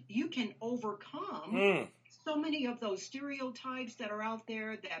hard, you can overcome so many of those stereotypes that are out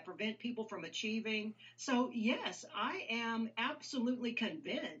there that prevent people from achieving. So, yes, I am absolutely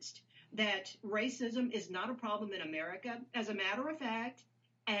convinced that racism is not a problem in America. As a matter of fact,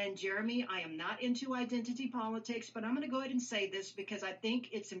 and Jeremy, I am not into identity politics, but I'm going to go ahead and say this because I think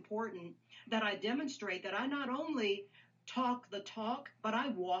it's important that I demonstrate that I not only talk the talk, but I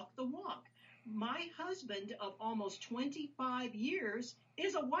walk the walk. My husband of almost 25 years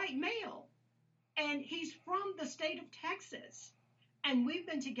is a white male, and he's from the state of Texas. And we've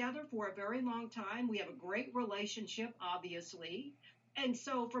been together for a very long time. We have a great relationship, obviously. And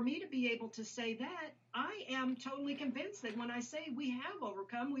so for me to be able to say that, I am totally convinced that when I say we have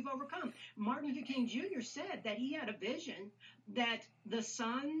overcome, we've overcome. Martin Luther King Jr. said that he had a vision that the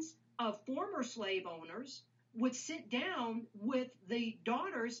sons of former slave owners would sit down with the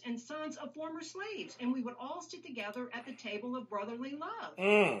daughters and sons of former slaves, and we would all sit together at the table of brotherly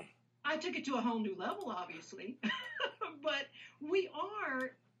love. I took it to a whole new level, obviously, but we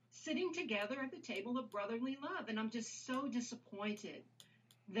are sitting together at the table of brotherly love. And I'm just so disappointed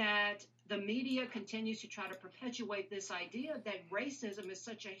that the media continues to try to perpetuate this idea that racism is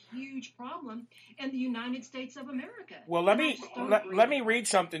such a huge problem in the United States of America. Well, let me read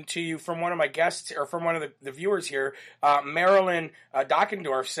something to you from one of my guests, or from one of the viewers here. Marilyn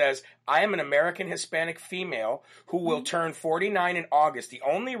Dockendorf says, I am an American Hispanic female who will turn 49 in August. The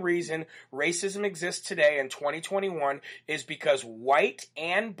only reason racism exists today in 2021 is because white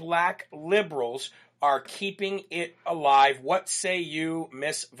and Black liberals are keeping it alive. What say you,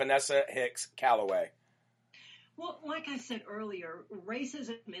 Miss Vanessa Hicks Calloway? Well, like I said earlier,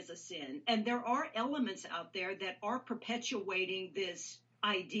 racism is a sin, and there are elements out there that are perpetuating this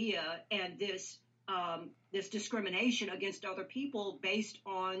idea and this discrimination against other people based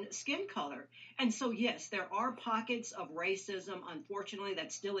on skin color. And so, yes, there are pockets of racism, unfortunately,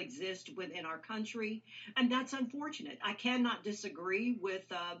 that still exist within our country, and that's unfortunate. I cannot disagree with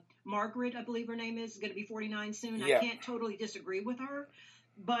Margaret, I believe her name is going to be 49 soon. Yeah. I can't totally disagree with her.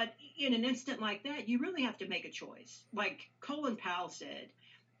 But in an instant like that, you really have to make a choice. Like Colin Powell said,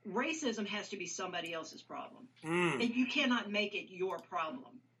 racism has to be somebody else's problem. And you cannot make it your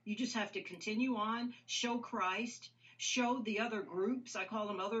problem. You just have to continue on, show Christ, show the other groups, I call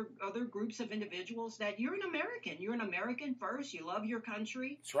them other groups of individuals, that you're an American. You're an American first. You love your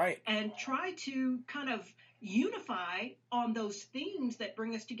country. That's right. And try to kind of unify on those themes that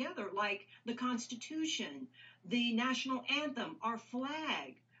bring us together, like the Constitution, the national anthem, our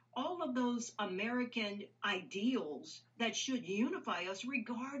flag, all of those American ideals that should unify us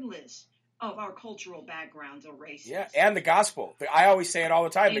regardless of our cultural backgrounds or races. Yeah, and the gospel. I always say it all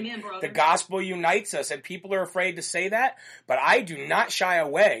the time. Amen, brother. The gospel unites us, and people are afraid to say that, but I do not shy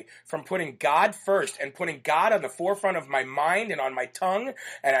away from putting God first and putting God on the forefront of my mind and on my tongue,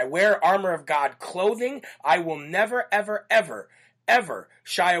 and I wear armor of God clothing. I will never, ever, ever, ever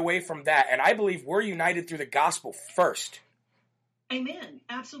shy away from that, and I believe we're united through the gospel first. Amen.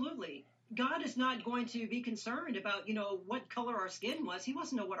 Absolutely. God is not going to be concerned about, what color our skin was. He wants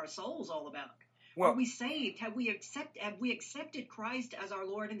to know what our soul's all about. Well, are we saved? Have we accepted Christ as our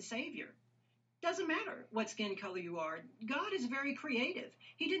Lord and Savior? Doesn't matter what skin color you are. God is very creative.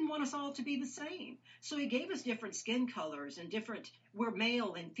 He didn't want us all to be the same. So he gave us different skin colors and we're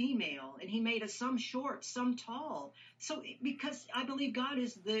male and female, and he made us some short, some tall. So because I believe God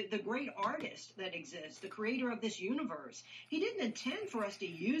is the great artist that exists, the creator of this universe, he didn't intend for us to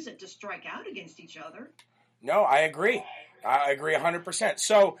use it to strike out against each other. No, I agree. I agree 100%.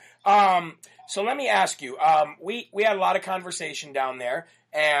 So let me ask you, we had a lot of conversation down there.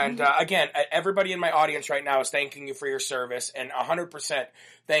 And again, everybody in my audience right now is thanking you for your service, and 100%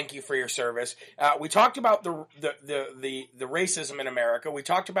 thank you for your service. We talked about the racism in America. We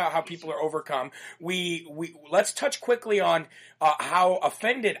talked about how people are overcome. We let's touch quickly on how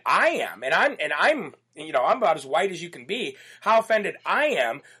offended I am, and I'm about as white as you can be. How offended I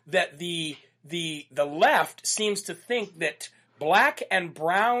am that the the left seems to think that black and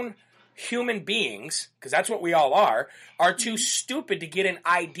brown human beings, because that's what we all are too stupid to get an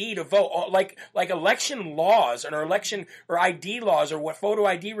ID to vote. Like election laws or election or ID laws or what photo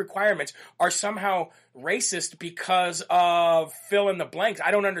ID requirements are somehow racist because of fill in the blanks.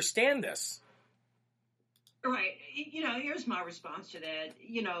 I don't understand this. Right. Here's my response to that.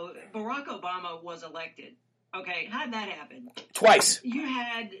 Barack Obama was elected. Okay. How'd that happen? Twice. You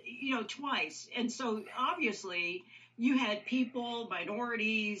had, twice. And so obviously you had people,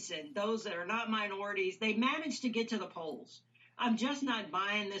 minorities, and those that are not minorities. They managed to get to the polls. I'm just not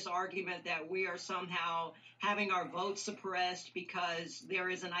buying this argument that we are somehow having our votes suppressed because there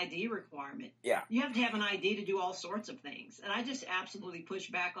is an ID requirement. Yeah. You have to have an ID to do all sorts of things. And I just absolutely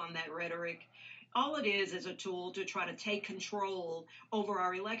push back on that rhetoric. All it is a tool to try to take control over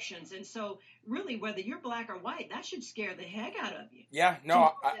our elections. And so really, whether you're black or white, that should scare the heck out of you. Yeah,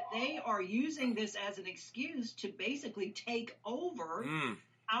 no. They are using this as an excuse to basically take over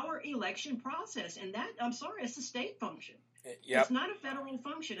our election process. And that, I'm sorry, it's a state function. Yep. It's not a federal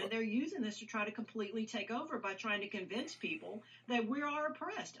function, and they're using this to try to completely take over by trying to convince people that we are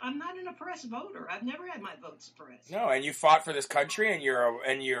oppressed. I'm not an oppressed voter. I've never had my vote suppressed. No, and you fought for this country, and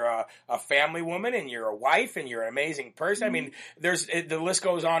you're a family woman, and you're a wife, and you're an amazing person. Mm-hmm. I mean, the list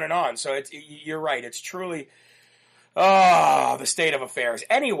goes on and on. So you're right. It's truly. Oh, the state of affairs.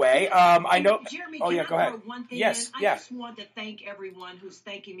 Anyway, I know. Jeremy, go ahead. One thing yes, I just want to thank everyone who's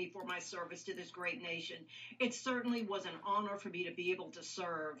thanking me for my service to this great nation. It certainly was an honor for me to be able to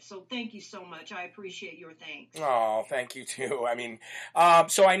serve. So thank you so much. I appreciate your thanks. Oh, thank you too. I mean,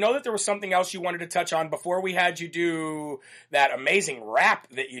 so I know that there was something else you wanted to touch on before we had you do that amazing rap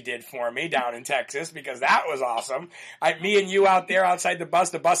that you did for me down in Texas, because that was awesome. Me and you out there outside the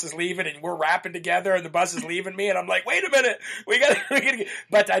bus is leaving, and we're rapping together, and the bus is leaving me, and I'm like, wait a minute, we got to.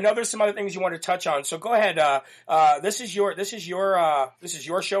 But I know there's some other things you want to touch on. So go ahead. This is your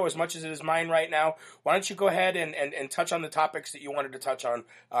show as much as it is mine right now. Why don't you go ahead and touch on the topics that you wanted to touch on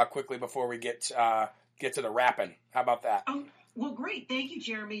quickly before we get to the rapping. How about that? Well, great. Thank you,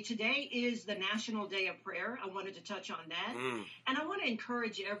 Jeremy. Today is the National Day of Prayer. I wanted to touch on that. And I want to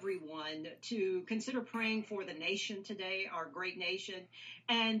encourage everyone to consider praying for the nation today, our great nation.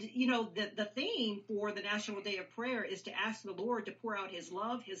 And, the theme for the National Day of Prayer is to ask the Lord to pour out his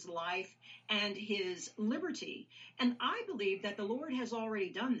love, his life, and his liberty. And I believe that the Lord has already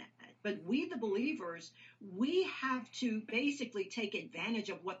done that. But we, the believers, we have to basically take advantage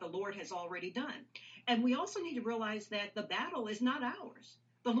of what the Lord has already done. And we also need to realize that the battle is not ours.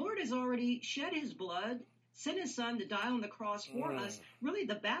 The Lord has already shed his blood, sent his son to die on the cross for us. Really,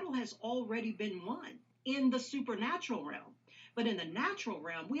 the battle has already been won in the supernatural realm. But in the natural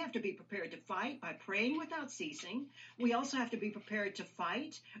realm, we have to be prepared to fight by praying without ceasing. We also have to be prepared to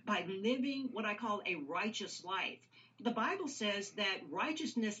fight by living what I call a righteous life. The Bible says that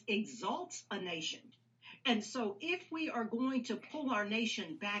righteousness exalts a nation. And so if we are going to pull our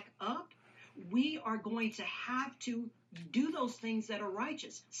nation back up, we are going to have to do those things that are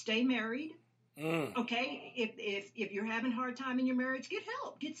righteous. Stay married. Okay, if you're having a hard time in your marriage, get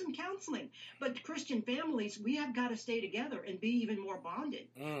help, get some counseling. But Christian families, we have got to stay together and be even more bonded.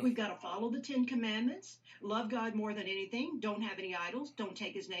 We've got to follow the 10 Commandments, love God more than anything, don't have any idols, don't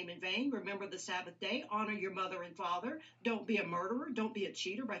take his name in vain, remember the Sabbath day, honor your mother and father, don't be a murderer, don't be a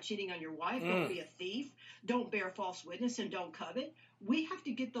cheater by cheating on your wife, don't be a thief, don't bear false witness, and don't covet. We have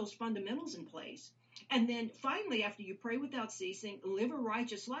to get those fundamentals in place. And then finally, after you pray without ceasing, live a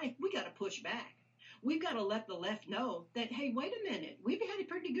righteous life, we got to push back. We've got to let the left know that, hey, wait a minute, we've had it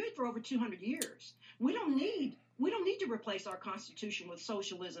pretty good for over 200 years. We don't need to replace our Constitution with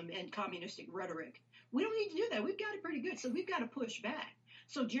socialism and communistic rhetoric. We don't need to do that. We've got it pretty good. So we've got to push back.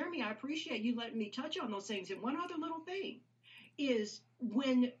 So, Jeremy, I appreciate you letting me touch on those things. And one other little thing is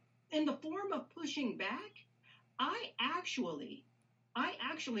when in the form of pushing back, I actually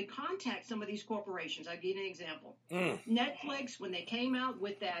contact some of these corporations. I'll give you an example. Netflix, when they came out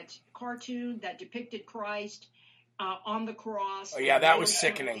with that cartoon that depicted Christ on the cross. Oh, yeah, that was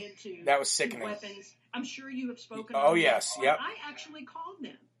sickening. That was sickening. Weapons. I'm sure you have spoken about yes, yep. I actually called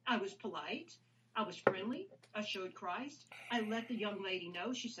them. I was polite. I was friendly. I showed Christ. I let the young lady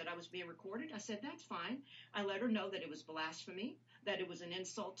know. She said I was being recorded. I said, that's fine. I let her know that it was blasphemy, that it was an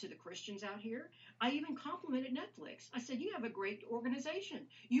insult to the Christians out here. I even complimented Netflix. I said, you have a great organization.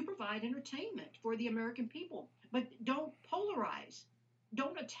 You provide entertainment for the American people, but don't polarize.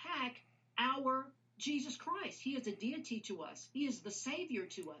 Don't attack our Jesus Christ. He is a deity to us. He is the Savior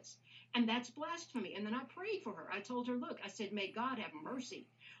to us. And that's blasphemy. And then I prayed for her. I told her, look, I said, may God have mercy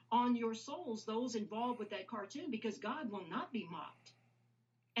on your souls, those involved with that cartoon, because God will not be mocked.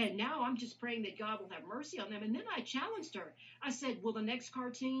 And now I'm just praying that God will have mercy on them. And then I challenged her. I said, will the next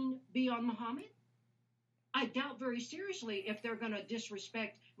cartoon be on Muhammad? I doubt very seriously if they're going to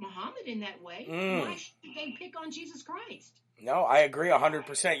disrespect Muhammad in that way. Why should they pick on Jesus Christ? No, I agree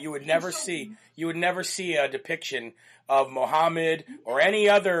 100%. You would never see a depiction of Muhammad or any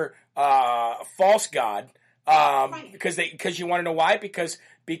other false god, because you want to know why?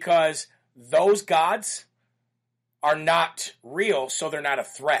 Because those gods are not real, so they're not a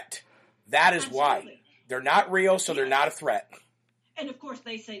threat. That is why. They're not real, so they're not a threat. And of course,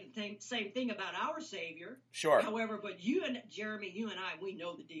 they say the same thing about our Savior. Sure. However, but you and Jeremy, you and I, we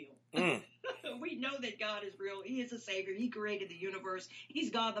know the deal. We know that God is real. He is a Savior. He created the universe. He's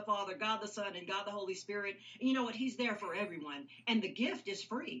God the Father, God the Son, and God the Holy Spirit. And you know what? He's there for everyone. And the gift is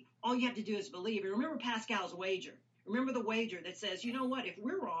free. All you have to do is believe. And remember Pascal's wager. Remember the wager that says, you know what? If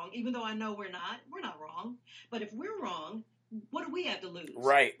we're wrong, even though I know we're not wrong. But if we're wrong, what do we have to lose?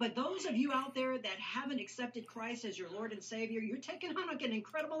 Right. But those of you out there that haven't accepted Christ as your Lord and Savior, you're taking on like an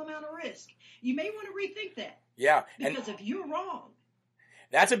incredible amount of risk. You may want to rethink that. Yeah. Because if you're wrong,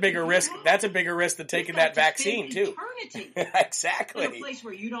 that's a bigger risk. That's a bigger risk than taking that vaccine too. Eternity. Exactly. In a place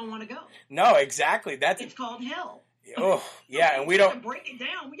where you don't want to go. No, exactly. It's called hell. Oh, yeah, and we don't break it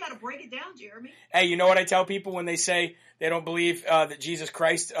down. We got to break it down, Jeremy. Hey, you know what I tell people when they say they don't believe that Jesus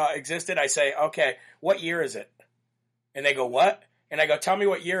Christ existed? I say, okay, what year is it? And they go, what? And I go, tell me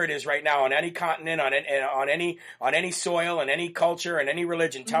what year it is right now on any continent, on any soil, on any culture, and any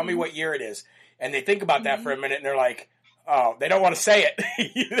religion. Tell me what year it is. And they think about that for a minute, and they're like, oh, they don't want to say it.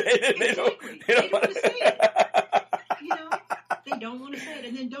 they don't want to say it. You know, they don't want to say it.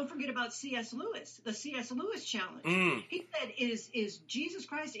 And then don't forget about C.S. Lewis, the C.S. Lewis challenge. He said, is Jesus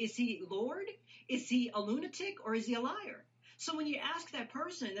Christ, is he Lord? Is he a lunatic, or is he a liar? So when you ask that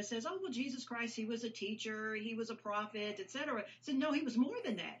person that says, oh, well, Jesus Christ, he was a teacher, he was a prophet, etc., said, no, he was more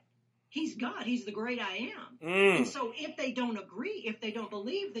than that. He's God. He's the great I am. And so if they don't agree, if they don't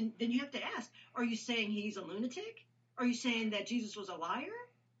believe, then you have to ask, are you saying he's a lunatic? Are you saying that Jesus was a liar?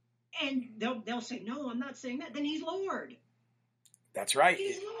 And they'll say, no, I'm not saying that. Then he's Lord. That's right.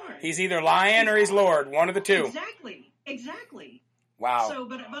 He's Lord. He's either lying or he's Lord. One of the two. Exactly. Wow. So,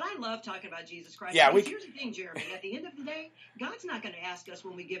 but I love talking about Jesus Christ. Yeah, Here's the thing, Jeremy. At the end of the day, God's not going to ask us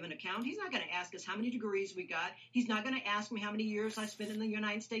when we give an account. He's not going to ask us how many degrees we got. He's not going to ask me how many years I spent in the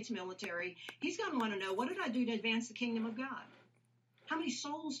United States military. He's going to want to know, what did I do to advance the kingdom of God? How many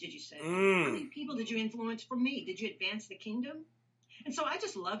souls did you save? How many people did you influence for me? Did you advance the kingdom? And so I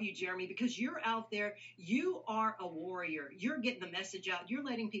just love you, Jeremy, because you're out there. You are a warrior. You're getting the message out. You're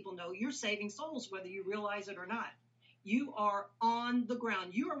letting people know you're saving souls, whether you realize it or not. You are on the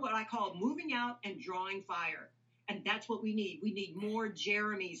ground. You are what I call moving out and drawing fire. And that's what we need. We need more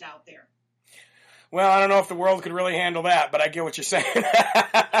Jeremys out there. Well, I don't know if the world could really handle that, but I get what you're saying.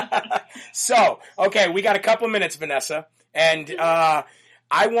 So, okay, we got a couple minutes, Vanessa, and I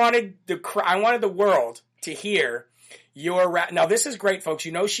wanted the world to hear your now. This is great, folks.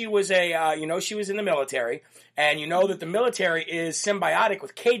 You know she was in the military, and you know that the military is symbiotic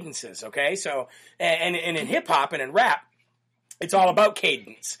with cadences. Okay, so and in hip hop and in rap, it's all about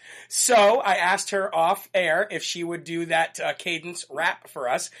cadence. So I asked her off air if she would do that cadence rap for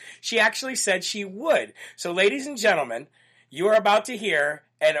us. She actually said she would. So, ladies and gentlemen, you are about to hear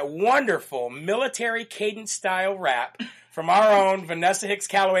a wonderful military cadence style rap from our own Vanessa Hicks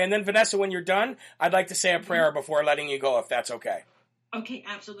Calloway. And then, Vanessa, when you're done, I'd like to say a prayer before letting you go, if that's okay. Okay,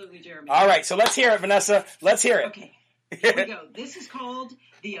 absolutely, Jeremy. All right, so let's hear it, Vanessa. Let's hear it. Okay, here we go. This is called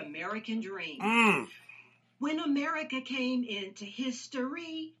The American Dream. When America came into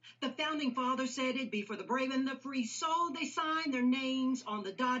history, the founding fathers said it'd be for the brave and the free. So they signed their names on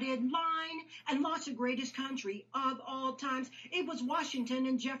the dotted line and launched the greatest country of all times. It was Washington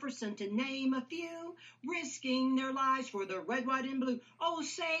and Jefferson, to name a few, risking their lives for the red, white, and blue. Oh,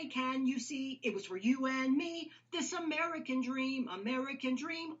 say, can you see? It was for you and me. This American dream,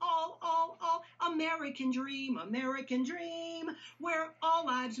 all, American dream, where all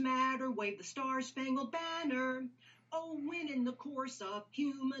lives matter, wave the Star-Spangled Banner. Oh, when in the course of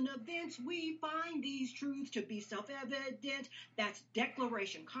human events we find these truths to be self-evident. That's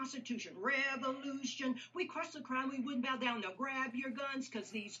Declaration, Constitution, Revolution. We crush the crown, we wouldn't bow down. Now grab your guns,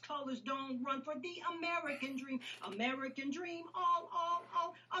 cause these colors don't run for the American dream, all,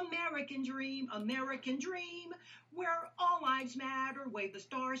 American dream, American dream, where all lives matter, wave the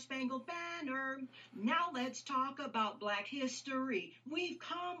Star-Spangled Banner. Now let's talk about Black history. We've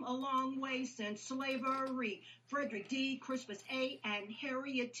come a long way since slavery. Frederick D., Crispus A., and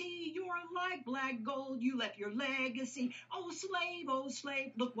Harriet T., you're like black gold, you left your legacy. Oh slave,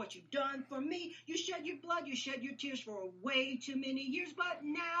 look what you've done for me. You shed your blood, you shed your tears for way too many years, but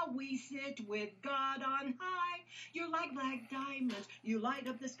now we sit with God on high. You're like black diamonds, you light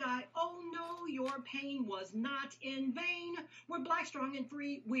up the sky. Oh no, your pain was not in vain. We're black, strong, and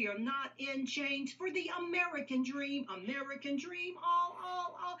free, we are not in chains. For the American dream, all,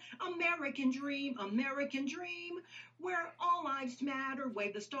 American dream, where all lives matter,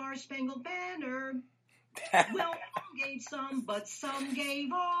 wave the Star-Spangled Banner. Well, all gave some, but some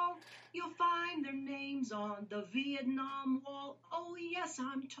gave all. You'll find their names on the Vietnam Wall. Oh, yes,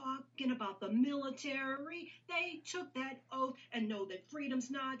 I'm talking about the military. They took that oath and know that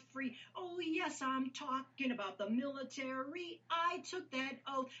freedom's not free. Oh, yes, I'm talking about the military. I took that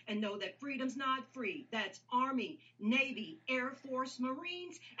oath and know that freedom's not free. That's Army, Navy, Air Force,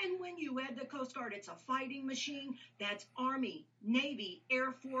 Marines. And when you add the Coast Guard, it's a fighting machine. That's Army, Navy,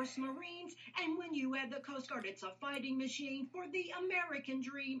 Air Force, Marines. And when you add the Coast Guard, it's a fighting machine for the American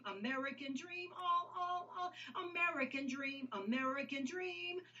dream, all, American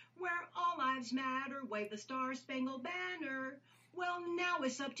dream, where all lives matter, wave the Star-Spangled Banner. Well, now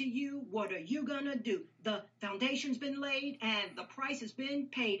it's up to you. What are you gonna do? The foundation's been laid and the price has been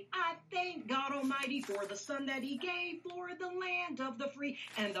paid. I thank God Almighty for the son that he gave, for the land of the free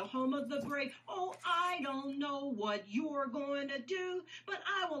and the home of the brave. Oh, I don't know what you're going to do, but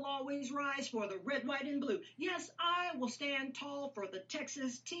I will always rise for the red, white, and blue. Yes, I will stand tall for the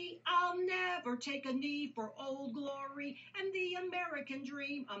Texas T. I'll never take a knee for Old Glory and the American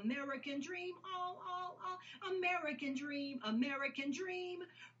dream, all, American dream,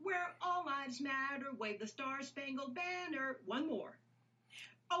 where all lives matter, wave the Star-Spangled Banner. One more.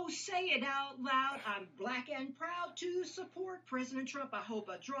 Oh, say it out loud. I'm black and proud to support President Trump. I hope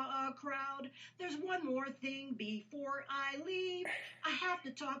I draw a crowd. There's one more thing before I leave. I have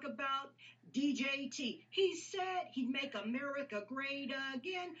to talk about DJT. He said he'd make America great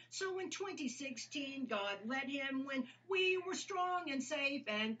again. So in 2016, God let him win. We were strong and safe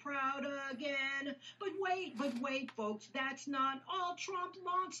and proud again. But wait, folks, that's not all. Trump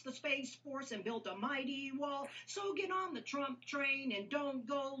launched the Space Force and built a mighty wall. So get on the Trump train and don't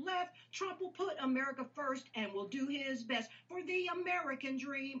go left. Trump will put America first and will do his best for the American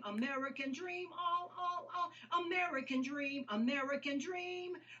dream, all, American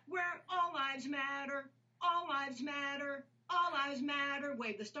dream, where all lives matter,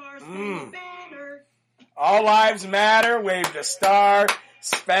 wave the Star-Spangled Banner. All lives matter, wave the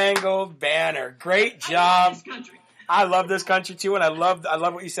Star-Spangled Banner. Great job. I love this country too, and I love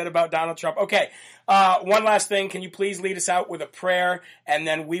what you said about Donald Trump. Okay, one last thing. Can you please lead us out with a prayer, and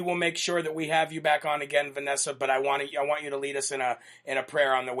then we will make sure that we have you back on again, Vanessa. But I want you to lead us in a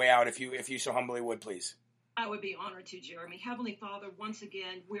prayer on the way out, if you so humbly would, please. I would be honored to, Jeremy. Heavenly Father, once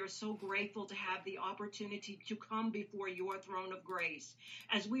again, we are so grateful to have the opportunity to come before your throne of grace.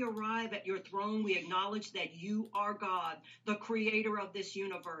 As we arrive at your throne, we acknowledge that you are God, the creator of this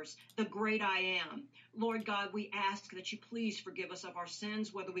universe, the great I am. Lord God, we ask that you please forgive us of our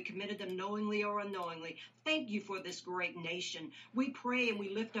sins, whether we committed them knowingly or unknowingly. Thank you for this great nation. We pray and we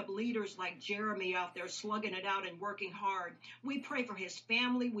lift up leaders like Jeremy out there slugging it out and working hard. We pray for his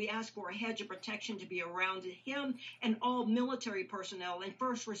family. We ask for a hedge of protection to be around him and all military personnel and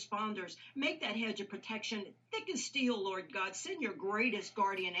first responders. Make that hedge of protection thick as steel, Lord God. Send your greatest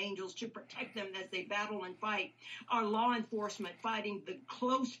guardian angels to protect them as they battle and fight. Our law enforcement fighting the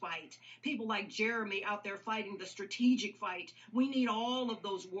close fight. People like Jeremy out there fighting the strategic fight. We need all of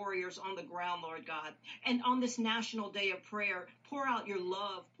those warriors on the ground, Lord God. And on this National Day of Prayer, pour out your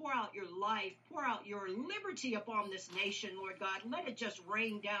love, pour out your life, pour out your liberty upon this nation, Lord God. Let it just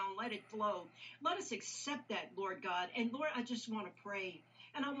rain down. Let it flow. Let us accept that, Lord God. And Lord, I just want to pray.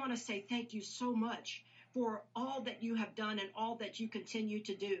 And I want to say thank you so much for all that you have done and all that you continue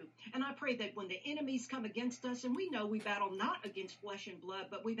to do. And I pray that when the enemies come against us, and we know we battle not against flesh and blood,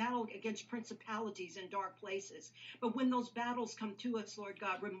 but we battle against principalities in dark places. But when those battles come to us, Lord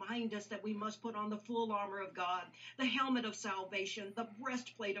God, remind us that we must put on the full armor of God, the helmet of salvation, the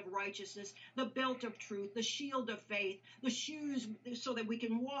breastplate of righteousness, the belt of truth, the shield of faith, the shoes so that we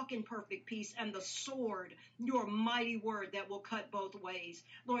can walk in perfect peace, and the sword, your mighty word that will cut both ways.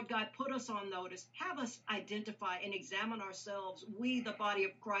 Lord God, put us on notice. Have us identify and examine ourselves, we, the body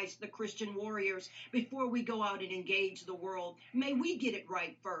of Christ, the Christian warriors, before we go out and engage the world. May we get it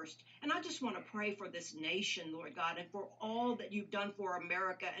right first. And I just want to pray for this nation, Lord God, and for all that you've done for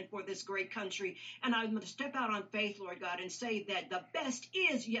America and for this great country. And I'm going to step out on faith, Lord God, and say that the best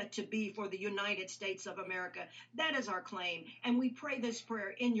is yet to be for the United States of America. That is our claim. And we pray this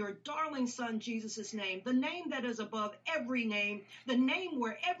prayer in your darling Son, Jesus' name, the name that is above every name, the name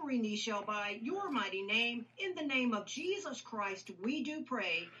where every knee shall bow, your mighty name. In the name of Jesus Christ, we do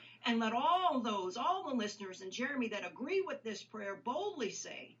pray. And let all the listeners, and Jeremy, that agree with this prayer boldly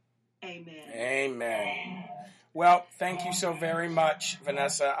say, amen. Amen. Well, thank you so very much,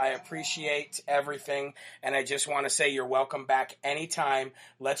 Vanessa. I appreciate everything, and I just want to say you're welcome back anytime.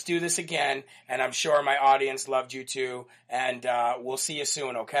 Let's do this again, and I'm sure my audience loved you too, and we'll see you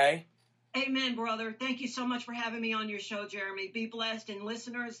soon, okay? Amen, brother. Thank you so much for having me on your show, Jeremy. Be blessed, and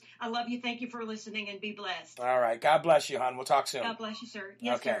listeners, I love you. Thank you for listening, and be blessed. All right. God bless you, hon. We'll talk soon. God bless you, sir.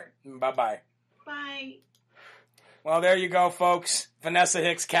 Yes, okay. sir. Bye-bye. Bye. Well, there you go, folks. Vanessa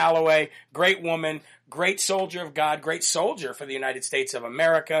Hicks Calloway, great woman, great soldier of God, great soldier for the United States of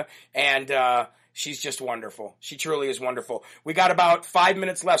America, and she's just wonderful. She truly is wonderful. We got about 5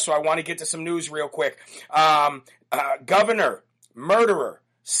 minutes left, so I want to get to some news real quick. Governor, murderer,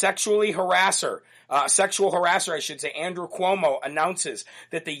 sexual harasser, I should say, Andrew Cuomo announces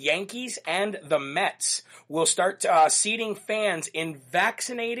that the Yankees and the Mets will start seating fans in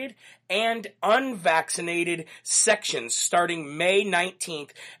vaccinated and unvaccinated sections starting May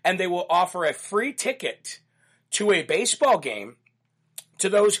 19th, and they will offer a free ticket to a baseball game to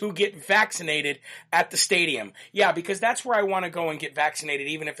those who get vaccinated at the stadium. Yeah, because that's where I want to go and get vaccinated,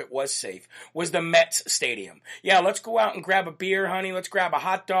 even if it was safe, was the Mets stadium. Yeah, let's go out and grab a beer, honey. Let's grab a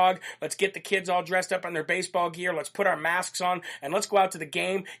hot dog. Let's get the kids all dressed up in their baseball gear. Let's put our masks on, and let's go out to the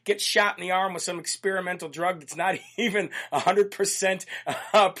game, get shot in the arm with some experimental drug that's not even 100%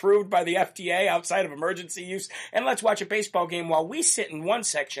 approved by the FDA outside of emergency use, and let's watch a baseball game while we sit in one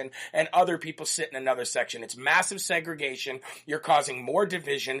section and other people sit in another section. It's massive segregation. You're causing more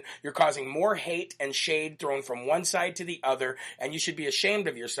division. You're causing more hate and shade thrown from one side to the other, and you should be ashamed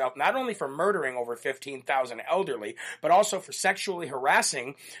of yourself, not only for murdering over 15,000 elderly, but also for sexually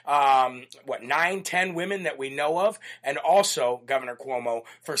harassing, 9, 10 women that we know of, and also, Governor Cuomo,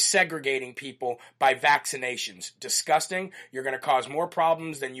 for segregating people by vaccinations. Disgusting. You're going to cause more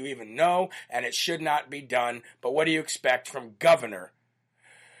problems than you even know, and it should not be done. But what do you expect from Governor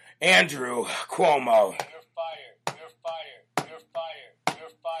Andrew Cuomo? You're fired. You're fired. You're fired. You're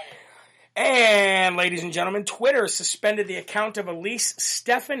fired. And, ladies and gentlemen, Twitter suspended the account of Elise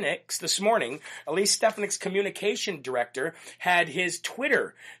Stefanik's this morning. Elise Stefanik's communication director had his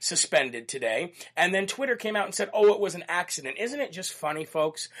Twitter suspended today. And then Twitter came out and said, oh, it was an accident. Isn't it just funny,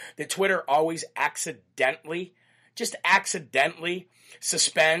 folks, that Twitter always accidentally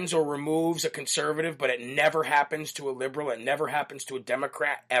suspends or removes a conservative, but it never happens to a liberal. It never happens to a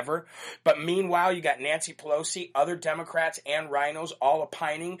Democrat ever. But meanwhile, you got Nancy Pelosi, other Democrats, and rhinos all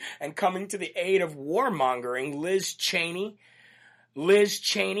opining and coming to the aid of warmongering Liz Cheney,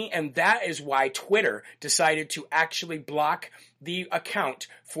 and that is why Twitter decided to actually block the account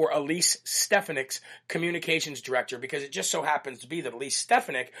for Elise Stefanik's communications director, because it just so happens to be that Elise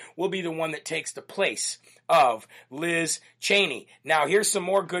Stefanik will be the one that takes the place of Liz Cheney. Now, here's some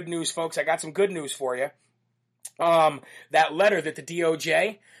more good news, folks. I got some good news for you. That letter that the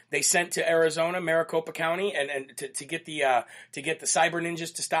DOJ they sent to Arizona, Maricopa County, and to get the cyber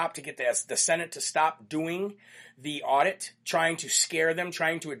ninjas to stop, to get the Senate to stop doing the audit, trying to scare them,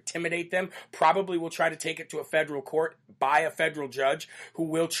 trying to intimidate them. Probably will try to take it to a federal court by a federal judge who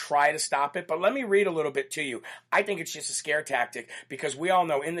will try to stop it. But let me read a little bit to you. I think it's just a scare tactic, because we all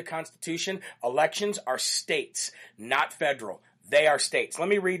know in the Constitution, elections are states, not federal. They are states. Let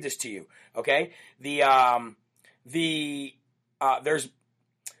me read this to you, okay? The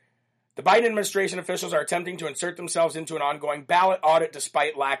Biden administration officials are attempting to insert themselves into an ongoing ballot audit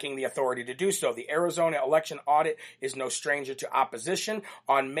despite lacking the authority to do so. The Arizona election audit is no stranger to opposition.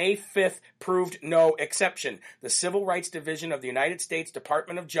 On May 5th, proved no exception. The Civil Rights Division of the United States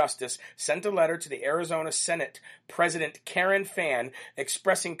Department of Justice sent a letter to the Arizona Senate President Karen Fann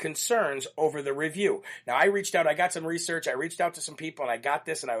expressing concerns over the review. Now, I reached out. I got some research. I reached out to some people, and I got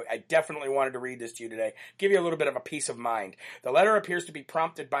this, and I definitely wanted to read this to you today. Give you a little bit of a peace of mind. The letter appears to be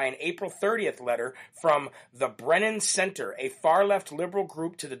prompted by an April April 30th letter from the Brennan Center, a far-left liberal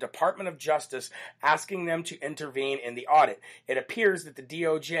group, to the Department of Justice asking them to intervene in the audit. It appears that the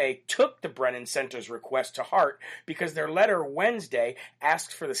DOJ took the Brennan Center's request to heart because their letter Wednesday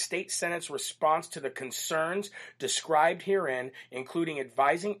asked for the state Senate's response to the concerns described herein, including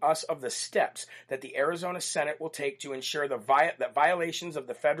advising us of the steps that the Arizona Senate will take to ensure that violations of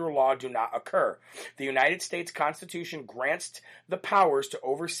the federal law do not occur. The United States Constitution grants the powers to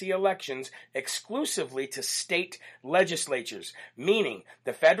oversee elections exclusively to state legislatures, meaning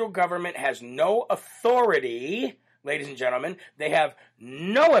the federal government has no authority, ladies and gentlemen, they have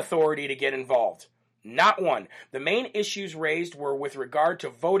no authority to get involved. Not one. The main issues raised were with regard to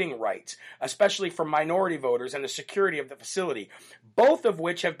voting rights, especially for minority voters, and the security of the facility, both of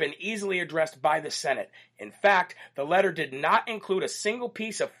which have been easily addressed by the Senate. In fact, the letter did not include a single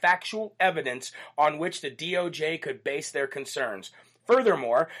piece of factual evidence on which the DOJ could base their concerns.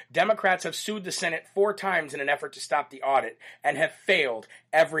 Furthermore, Democrats have sued the Senate 4 times in an effort to stop the audit and have failed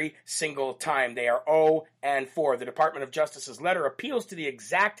every single time. They are 0-4. The Department of Justice's letter appeals to the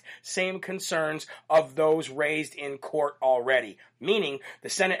exact same concerns of those raised in court already, meaning the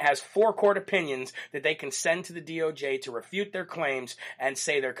Senate has 4 court opinions that they can send to the DOJ to refute their claims and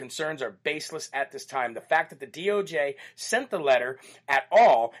say their concerns are baseless at this time. The fact that the DOJ sent the letter at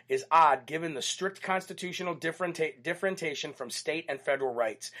all is odd given the strict constitutional differentiation from state and federal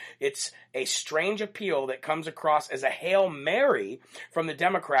rights. It's a strange appeal that comes across as a Hail Mary from the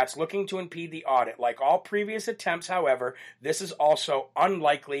Democrats looking to impede the audit. Like all previous attempts, however, this is also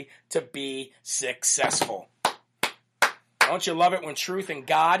unlikely to be successful. Don't you love it when truth and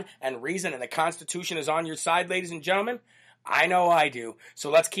God and reason and the Constitution is on your side, ladies and gentlemen? I know I do. So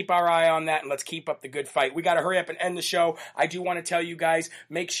let's keep our eye on that and let's keep up the good fight. We got to hurry up and end the show. I do want to tell you guys,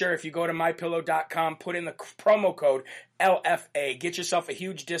 make sure if you go to mypillow.com, put in the promo code LFA. Get yourself a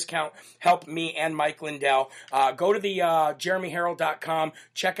huge discount. Help me and Mike Lindell. Go to the jeremyherald.com.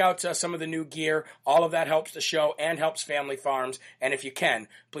 Check out some of the new gear. All of that helps the show and helps family farms. And if you can,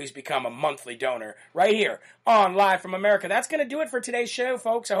 please become a monthly donor right here on Live from America. That's going to do it for today's show,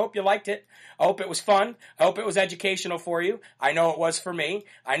 folks. I hope you liked it. I hope it was fun. I hope it was educational for you. I know it was for me.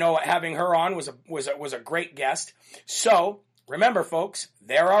 I know having her on was a great guest. So remember, folks,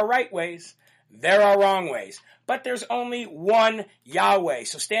 there are right ways. There are wrong ways. But there's only one Yahweh.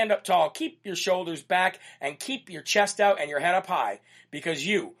 So stand up tall, keep your shoulders back, and keep your chest out and your head up high, because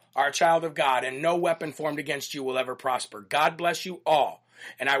you are a child of God, and no weapon formed against you will ever prosper. God bless you all,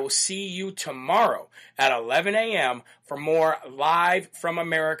 and I will see you tomorrow at 11 a.m. for more Live from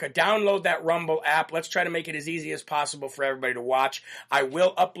America. Download that Rumble app. Let's try to make it as easy as possible for everybody to watch. I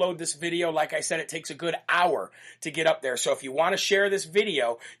will upload this video. Like I said, it takes a good hour to get up there. So if you want to share this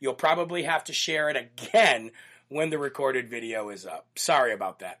video, you'll probably have to share it again when the recorded video is up. Sorry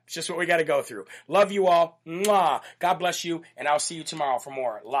about that. It's just what we got to go through. Love you all. Mwah. God bless you, and I'll see you tomorrow for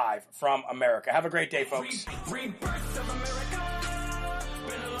more Live from America. Have a great day, folks. Rebirth of America.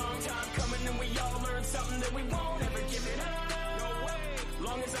 Been a long time coming, and we all learned something that we won't ever give it up. No way.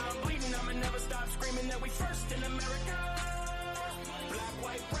 Long as I'm bleeding, I'ma never stop screaming that we first in America.